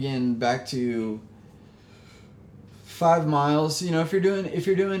 again, back to 5 miles. If you're doing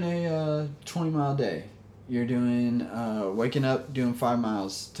a 20-mile day, you're doing waking up, doing 5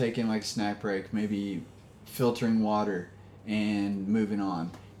 miles, taking like a snack break, maybe filtering water, and moving on.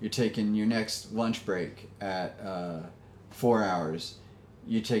 You're taking your next lunch break at 4 hours.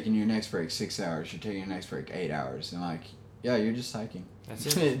 You're taking your next break 6 hours. You're taking your next break 8 hours, and like, yeah, you're just hiking. That's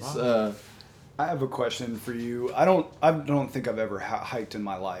it. It's Wow. I have a question for you. I don't think I've ever hiked in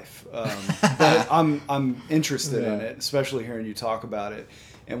my life, but I'm interested in it, especially hearing you talk about it.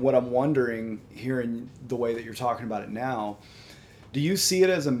 And what I'm wondering, hearing the way that you're talking about it now, do you see it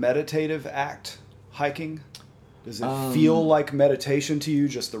as a meditative act, hiking? Does it feel like meditation to you,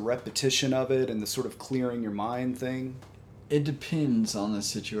 just the repetition of it and the sort of clearing your mind thing? It depends on the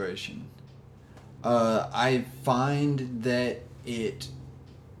situation. I find that it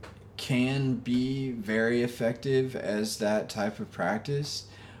can be very effective as that type of practice,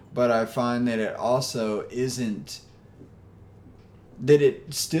 but I find that it also isn't, that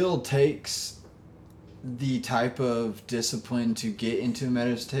it still takes the type of discipline to get into a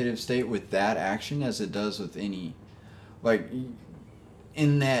meditative state with that action as it does with any, like,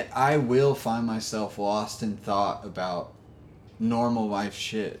 in that I will find myself lost in thought about normal life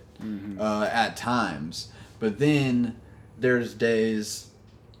shit at times, but then there's days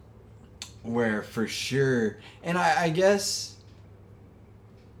where for sure, and I guess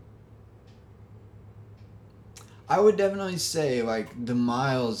I would definitely say like the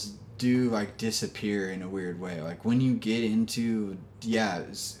miles do like disappear in a weird way. Like when you get into,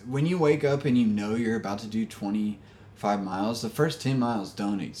 when you wake up and you're about to do 25 miles, the first 10 miles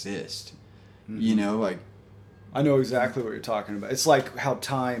don't exist. Like, I know exactly what you're talking about. It's like how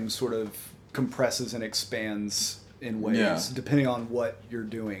time sort of compresses and expands in ways depending on what you're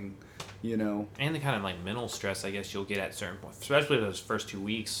doing, And the kind of like mental stress, I guess, you'll get at certain points, especially those first 2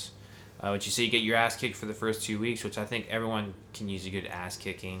 weeks. Which you say you get your ass kicked for the first 2 weeks, which I think everyone can use a good ass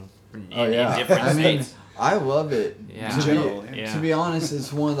kicking in different states. I love it. Yeah. In general, To be honest,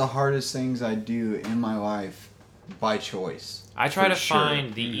 it's one of the hardest things I do in my life by choice. I try to sure.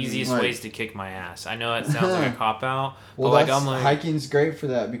 find the easiest Like- ways to kick my ass. I know it sounds like a cop out, Well, but that's, I'm like, hiking's great for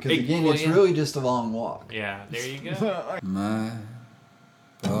that because again, Well, it's yeah. really just a long walk. yeah, there you go. My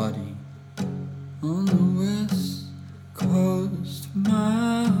body on the west coast,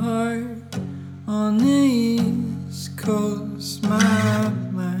 my heart on the east coast, my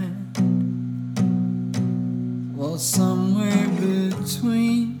mind, well, somewhere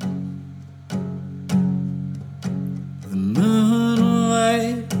between the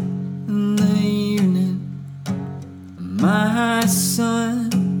moonlight and the evening, my son,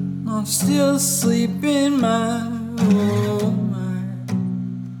 I'm still sleeping, my oh my.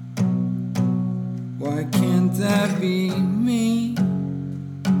 Why can't that be me?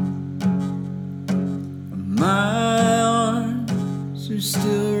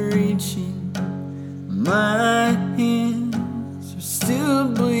 My hands are still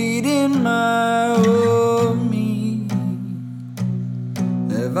bleeding my old me.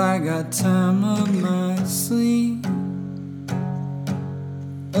 Have I got time up my sleeve?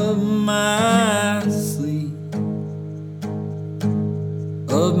 Up my sleeve.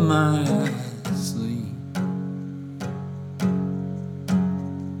 Up my sleeve.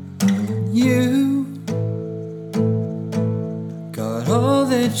 You got all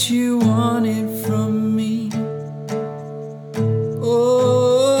that you wanted from me.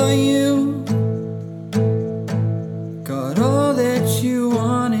 Oh, you got all that you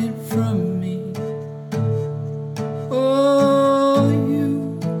wanted from me. Oh,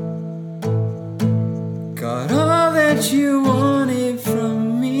 you got all that you wanted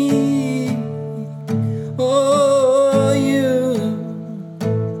from me. Oh, you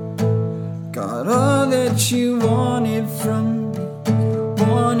got all that you wanted from me.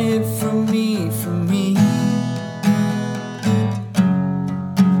 Wanted from me, from me.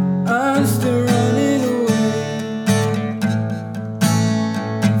 I'm still running away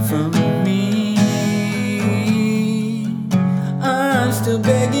from me. I'm still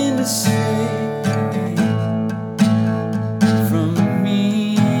begging to stay from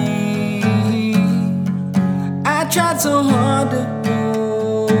me. I tried so hard to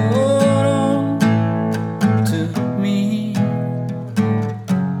hold on to me.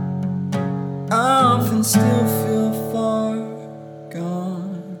 I often still feel far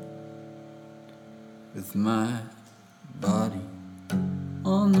gone with my body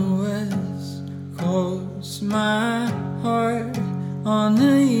on the west coast, my heart on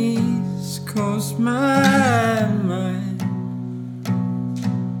the east coast, my mind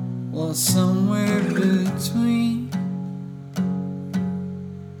was somewhere between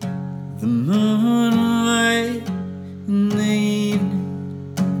the moonlight and the evening.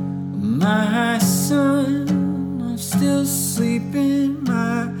 My son, I'm still sleeping,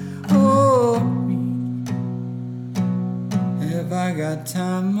 my homie. Have I got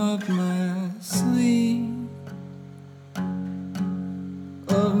time up my sleeve?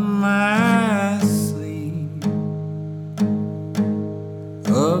 Up my sleeve.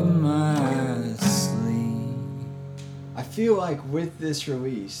 Up my sleeve. I feel like with this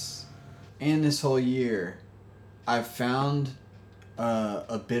release and this whole year, I've found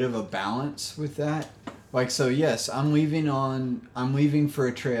a bit of a balance with that. Like, so yes, I'm leaving for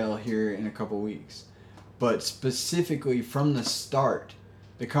a trail here in a couple weeks, but specifically from the start,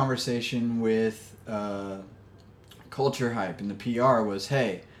 the conversation with Culture Hype and the PR was,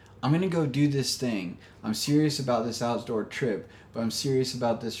 hey, I'm gonna go do this thing. I'm serious about this outdoor trip, but I'm serious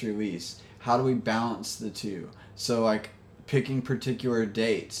about this release. How do we balance the two? So like picking particular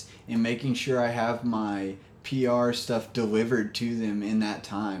dates and making sure I have my PR stuff delivered to them in that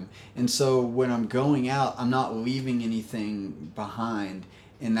time. And so when I'm going out, I'm not leaving anything behind.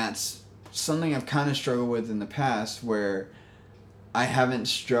 And that's something I've kind of struggled with in the past, where I haven't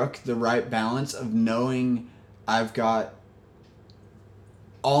struck the right balance of knowing I've got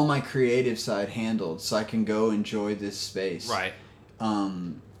all my creative side handled so I can go enjoy this space. Right.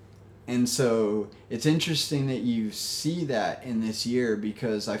 And so it's interesting that you see that in this year,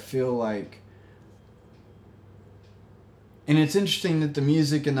 because I feel like, and it's interesting that the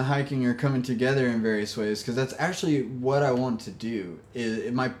music and the hiking are coming together in various ways, because that's actually what I want to do. Is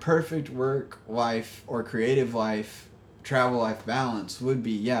my perfect work life or creative life, travel life balance would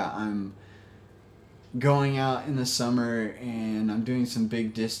be, yeah, I'm going out in the summer and I'm doing some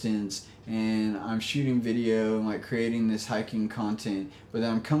big distance and I'm shooting video and like creating this hiking content, but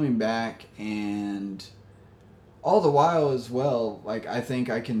then I'm coming back, and all the while as well, like I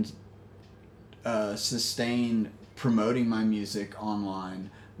think I can sustain promoting my music online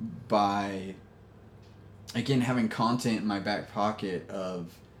by, again, having content in my back pocket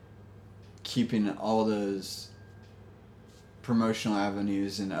of keeping all those promotional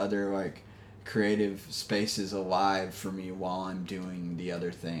avenues and other like creative spaces alive for me while I'm doing the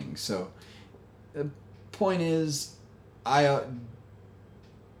other thing. So the point is, I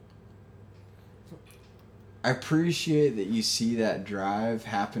appreciate that you see that drive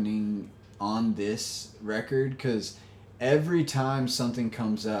happening on this record, because every time something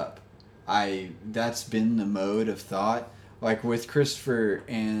comes up, that's been the mode of thought, like with Christopher,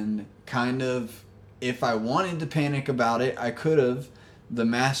 and kind of, if I wanted to panic about it, I could have. The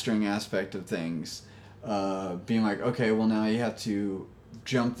mastering aspect of things, being like, okay, well now you have to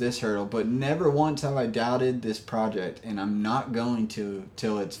jump this hurdle, but never once have I doubted this project, and I'm not going to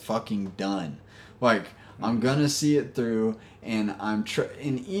till it's fucking done. Like, I'm gonna see it through, and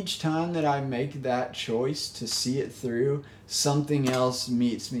and each time that I make that choice to see it through, something else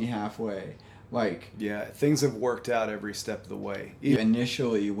meets me halfway. Like, Yeah, things have worked out every step of the way.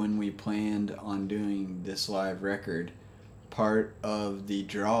 initially, when we planned on doing this live record, part of the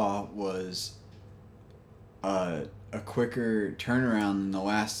draw was a quicker turnaround than the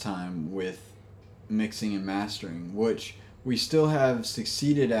last time with mixing and mastering, which we still have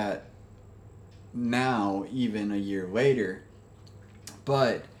succeeded at now, even a year later.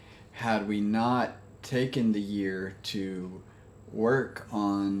 But had we not taken the year to work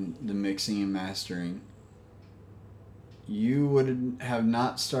on the mixing and mastering, you would have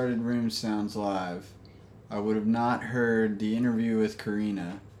not started Room Sounds Live. I would have not heard the interview with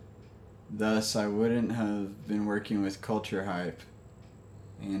Karina. Thus, I wouldn't have been working with Culture Hype.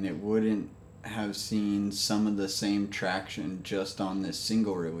 And it wouldn't have seen some of the same traction just on this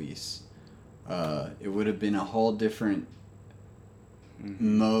single release. It would have been a whole different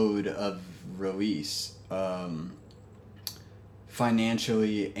mode of release.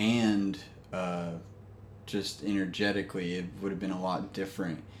 Financially and just energetically, it would have been a lot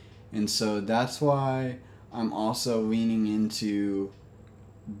different. And so that's why I'm also leaning into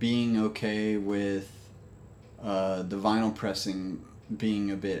being okay with the vinyl pressing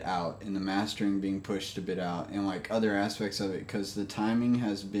being a bit out and the mastering being pushed a bit out and like other aspects of it, because the timing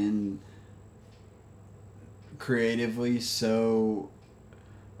has been creatively so,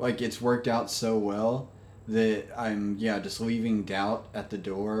 like, it's worked out so well that I'm just leaving doubt at the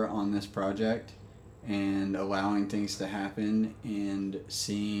door on this project and allowing things to happen and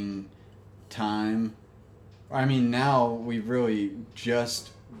seeing time. I mean, now we've really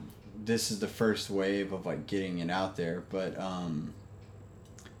just, this is the first wave of like getting it out there, but I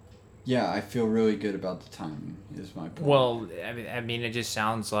feel really good about the timing is my point. Well, I mean, it just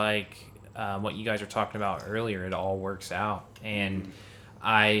sounds like what you guys were talking about earlier. It all works out, and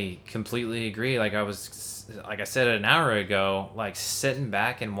I completely agree. Like I said an hour ago, like sitting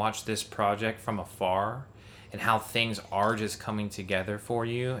back and watch this project from afar, and how things are just coming together for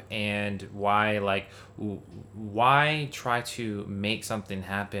you, and why try to make something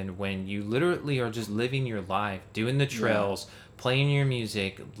happen when you literally are just living your life, doing the trails, playing your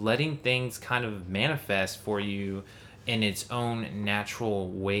music, letting things kind of manifest for you in its own natural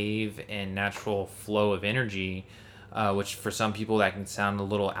wave and natural flow of energy, which for some people that can sound a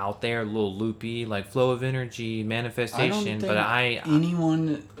little out there, a little loopy, like flow of energy, manifestation.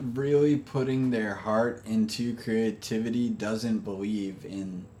 Anyone really putting their heart into creativity doesn't believe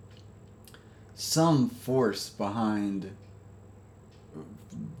in some force behind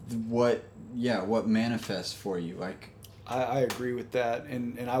what manifests for you. Like, I agree with that,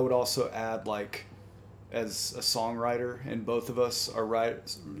 and I would also add, like, as a songwriter, and both of us are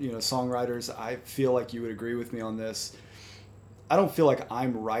songwriters, I feel like you would agree with me on this. I don't feel like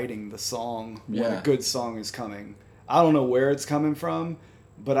I'm writing the song when a good song is coming. I don't know where it's coming from,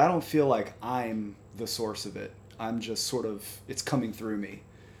 but I don't feel like I'm the source of it. I'm just sort of, it's coming through me,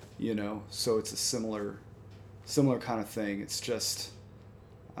 so it's a similar kind of thing. It's just,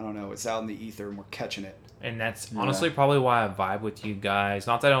 I don't know, it's out in the ether and we're catching it. And that's honestly probably why I vibe with you guys.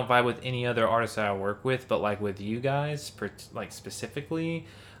 Not that I don't vibe with any other artists that I work with, but like with you guys, like specifically,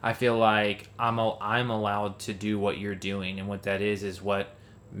 I feel like I'm allowed to do what you're doing, and what that is what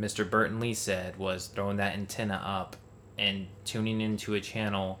Mr. Burton Lee said, was throwing that antenna up and tuning into a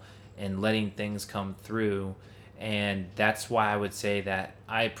channel and letting things come through. And that's why I would say that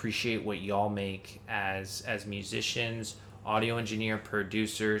I appreciate what y'all make as musicians, audio engineer,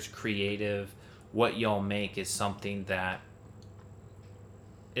 producers, creative. What y'all make is something that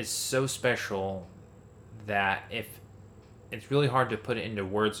is so special that if it's really hard to put it into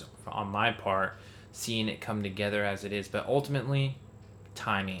words on my part, seeing it come together as it is. But ultimately,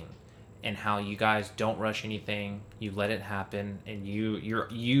 timing and how you guys don't rush anything, you let it happen, and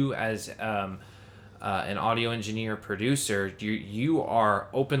you as an audio engineer, producer, you are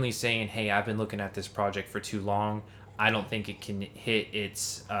openly saying, hey, I've been looking at this project for too long. I don't think it can hit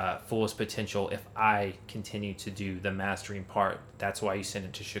its fullest potential if I continue to do the mastering part. That's why you sent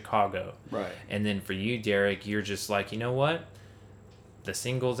it to Chicago. Right. And then for you, Derek, you're just like, you know what? The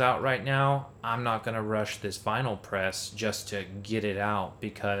single's out right now. I'm not going to rush this vinyl press just to get it out,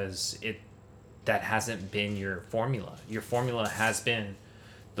 because that hasn't been your formula. Your formula has been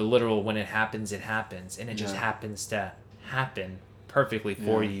the literal, when it happens, and it just happens to happen perfectly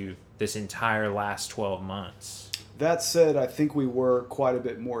for you this entire last 12 months. That said, I think we were quite a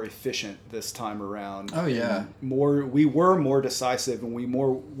bit more efficient this time around. Oh yeah. We were more decisive, and we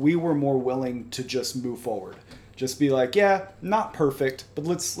were more willing to just move forward. Just be like, yeah, not perfect, but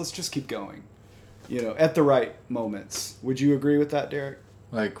let's just keep going. At the right moments. Would you agree with that, Derek?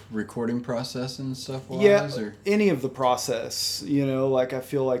 Like recording process and stuff wise? Yeah, Or? any of the process. You know, like I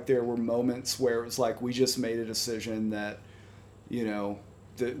feel like there were moments where it was like we just made a decision that, you know,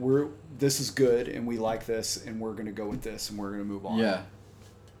 that this is good and we like this and we're going to go with this and we're going to move on. Yeah.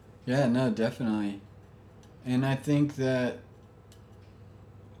 Yeah, no, definitely. And I think that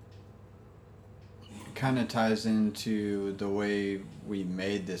kind of ties into the way we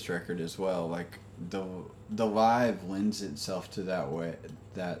made this record as well. Like the live lends itself to that way,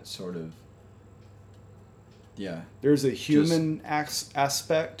 that sort of, yeah. There's a human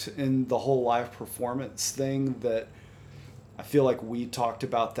aspect in the whole live performance thing that I feel like we talked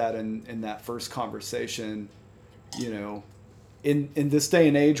about that in that first conversation. You know, in this day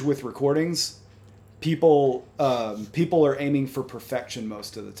and age with recordings, people are aiming for perfection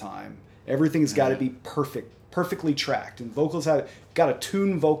most of the time. Everything's got to be perfectly tracked, and vocals got to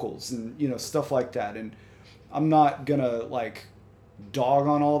tune vocals and, you know, stuff like that. And I'm not gonna like dog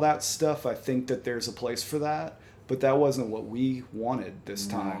on all that stuff. I think that there's a place for that, but that wasn't what we wanted this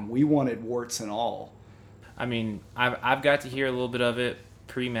time. We wanted warts and all. I mean, I've got to hear a little bit of it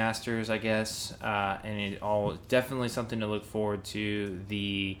pre-masters, I guess, and it all definitely something to look forward to.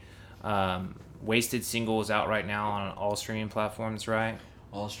 The Wasted single is out right now on all streaming platforms, right?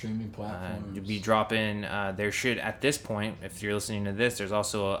 All streaming platforms. To be dropping, there should, at this point, if you're listening to this, there's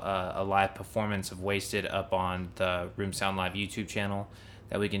also a live performance of Wasted up on the Room Sound Live YouTube channel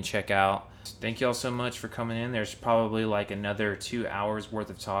that we can check out. Thank you all so much for coming in. There's probably like another 2 hours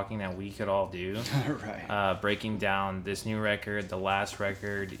worth of talking that we could all do. Right. Breaking down this new record, the last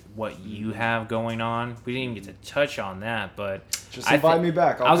record, what you have going on. We didn't even get to touch on that, but Just invite me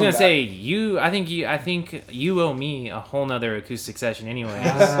back. I was gonna say I think you owe me a whole nother acoustic session anyway.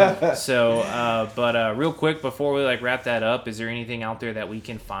 So, but real quick before we like wrap that up, is there anything out there that we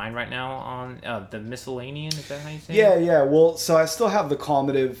can find right now on the Miscellanean? Is that how you say it? Yeah. Well, so I still have the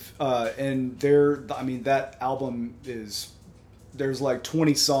Calmative, and that album there's like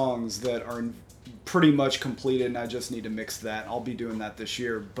 20 songs that are pretty much completed, and I just need to mix that. I'll be doing that this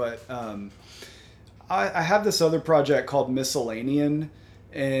year, but I have this other project called Miscellanean,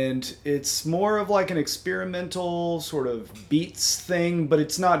 and it's more of like an experimental sort of beats thing, but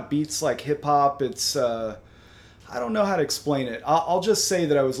it's not beats like hip hop. It's I don't know how to explain it. I'll just say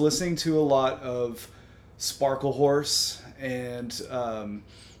that I was listening to a lot of Sparkle Horse and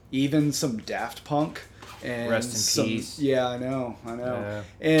even some Daft Punk. And Rest in peace. Yeah, I know.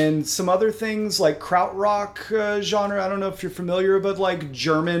 And some other things like krautrock genre. I don't know if you're familiar, but like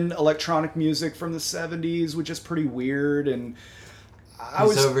German electronic music from the 70s, which is pretty weird. And I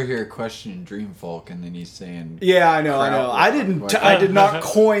was over here questioning dream folk, and then he's saying, "Yeah, I know. I did not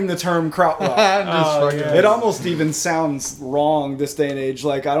coin the term krautrock. It almost even sounds wrong this day and age.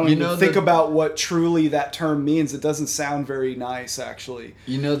 Like I don't even think about what truly that term means. It doesn't sound very nice, actually.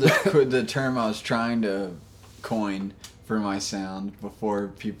 You know the term I was trying to coin for my sound before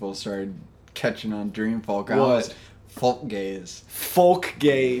people started catching on dream folk. I was folk gaze. Folk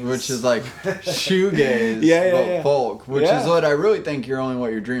gaze. Which is like shoegaze, but folk. Which is what I really think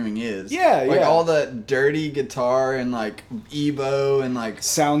what you're dreaming is. Like all that dirty guitar and like EBO and like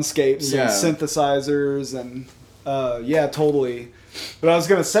soundscapes and synthesizers and totally. But I was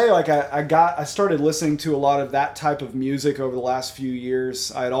gonna say, like I started listening to a lot of that type of music over the last few years.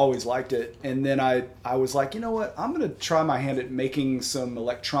 I had always liked it, and then I was like, you know what? I'm gonna try my hand at making some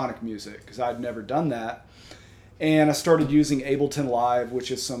electronic music because I'd never done that. And I started using Ableton Live, which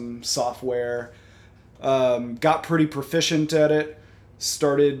is some software. Got pretty proficient at it.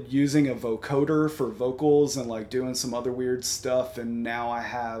 Started using a vocoder for vocals and like doing some other weird stuff. And now I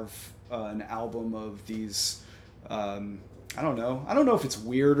have an album of these. I don't know. I don't know if it's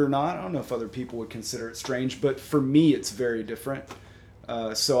weird or not. I don't know if other people would consider it strange, but for me, it's very different.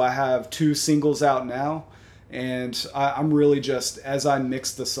 So I have 2 singles out now. And I'm really just, as I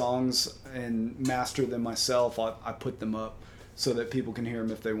mix the songs and master them myself, I put them up so that people can hear them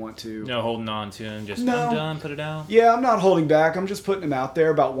if they want to. No holding on to them, I'm done, put it out? Yeah, I'm not holding back. I'm just putting them out there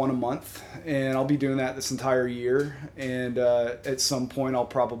about 1 a month. And I'll be doing that this entire year. And at some point, I'll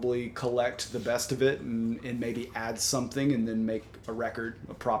probably collect the best of it and maybe add something and then make a record,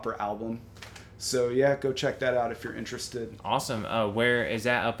 a proper album. So yeah, go check that out if you're interested. Awesome. Where is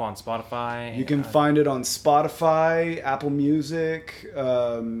that up on Spotify? You can find it on Spotify, Apple Music,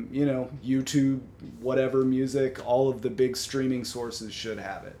 YouTube, whatever music. All of the big streaming sources should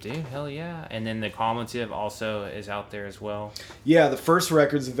have it. Dude, hell yeah. And then the Calmative also is out there as well. Yeah, the first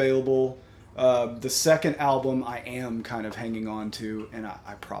record's available. The second album I am kind of hanging on to, and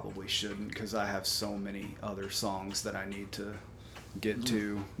I probably shouldn't because I have so many other songs that I need to get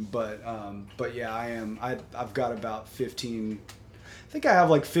to, but yeah, I am. I've got about 15 think I have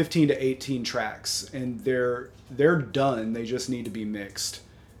like 15 to 18 tracks, and they're done. They just need to be mixed,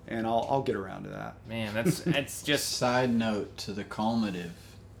 and I'll get around to that. Man, it's just Side note to the culminative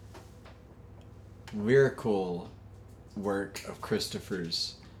lyrical work of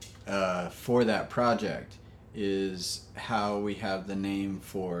Christopher's for that project is how we have the name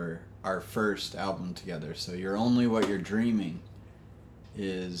for our first album together. So You're Only What You're Dreaming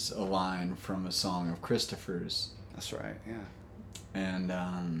is a line from a song of Christopher's. That's right, yeah.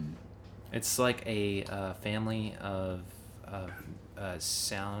 And it's like a family of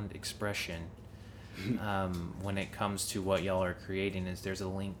sound expression. When it comes to what y'all are creating, is there's a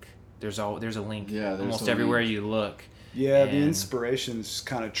link. There's a link. Yeah, there's almost a everywhere link. you look. Yeah, the And- inspiration just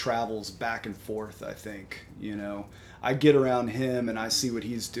kind of travels back and forth, I think. You know, I get around him and I see what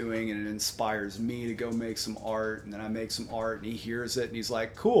he's doing, and it inspires me to go make some art, and then I make some art and he hears it and he's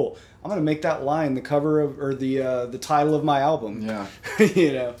like, cool, I'm going to make that line the cover of, or the title of my album. yeah.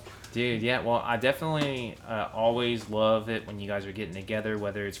 You know? Dude, yeah, well, I definitely always love it when you guys are getting together,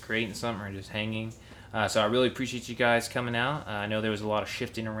 whether it's creating something or just hanging. So I really appreciate you guys coming out. I know there was a lot of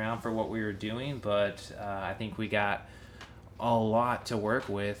shifting around for what we were doing, but I think we got a lot to work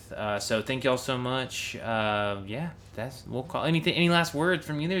with. So thank y'all so much. We'll call anything. Any last words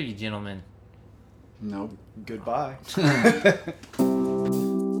from either of you gentlemen? Nope. Goodbye.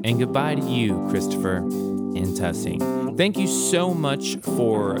 And goodbye to you, Christopher and TUSING. Thank you so much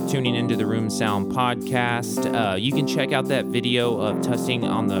for tuning into the Room Sound podcast. You can check out that video of TUSING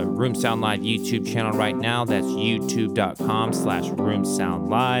on the Room Sound Live YouTube channel right now. That's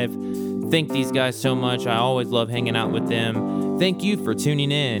youtube.com/roomsoundlive. Thank these guys so much. I always love hanging out with them. Thank you for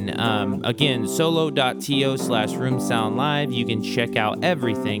tuning in. Again, solo.to/roomsoundlive. You can check out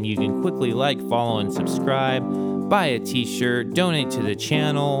everything. You can quickly like, follow, and subscribe. Buy a t-shirt, donate to the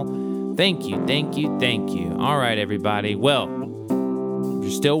channel. Thank you, thank you, thank you. All right, everybody. Well, if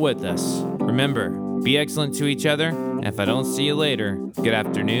you're still with us, remember, be excellent to each other. And if I don't see you later, good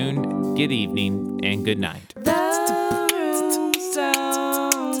afternoon, good evening, and good night. The Room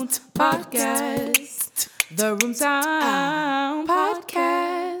Sound Podcast. The Room Sound Podcast.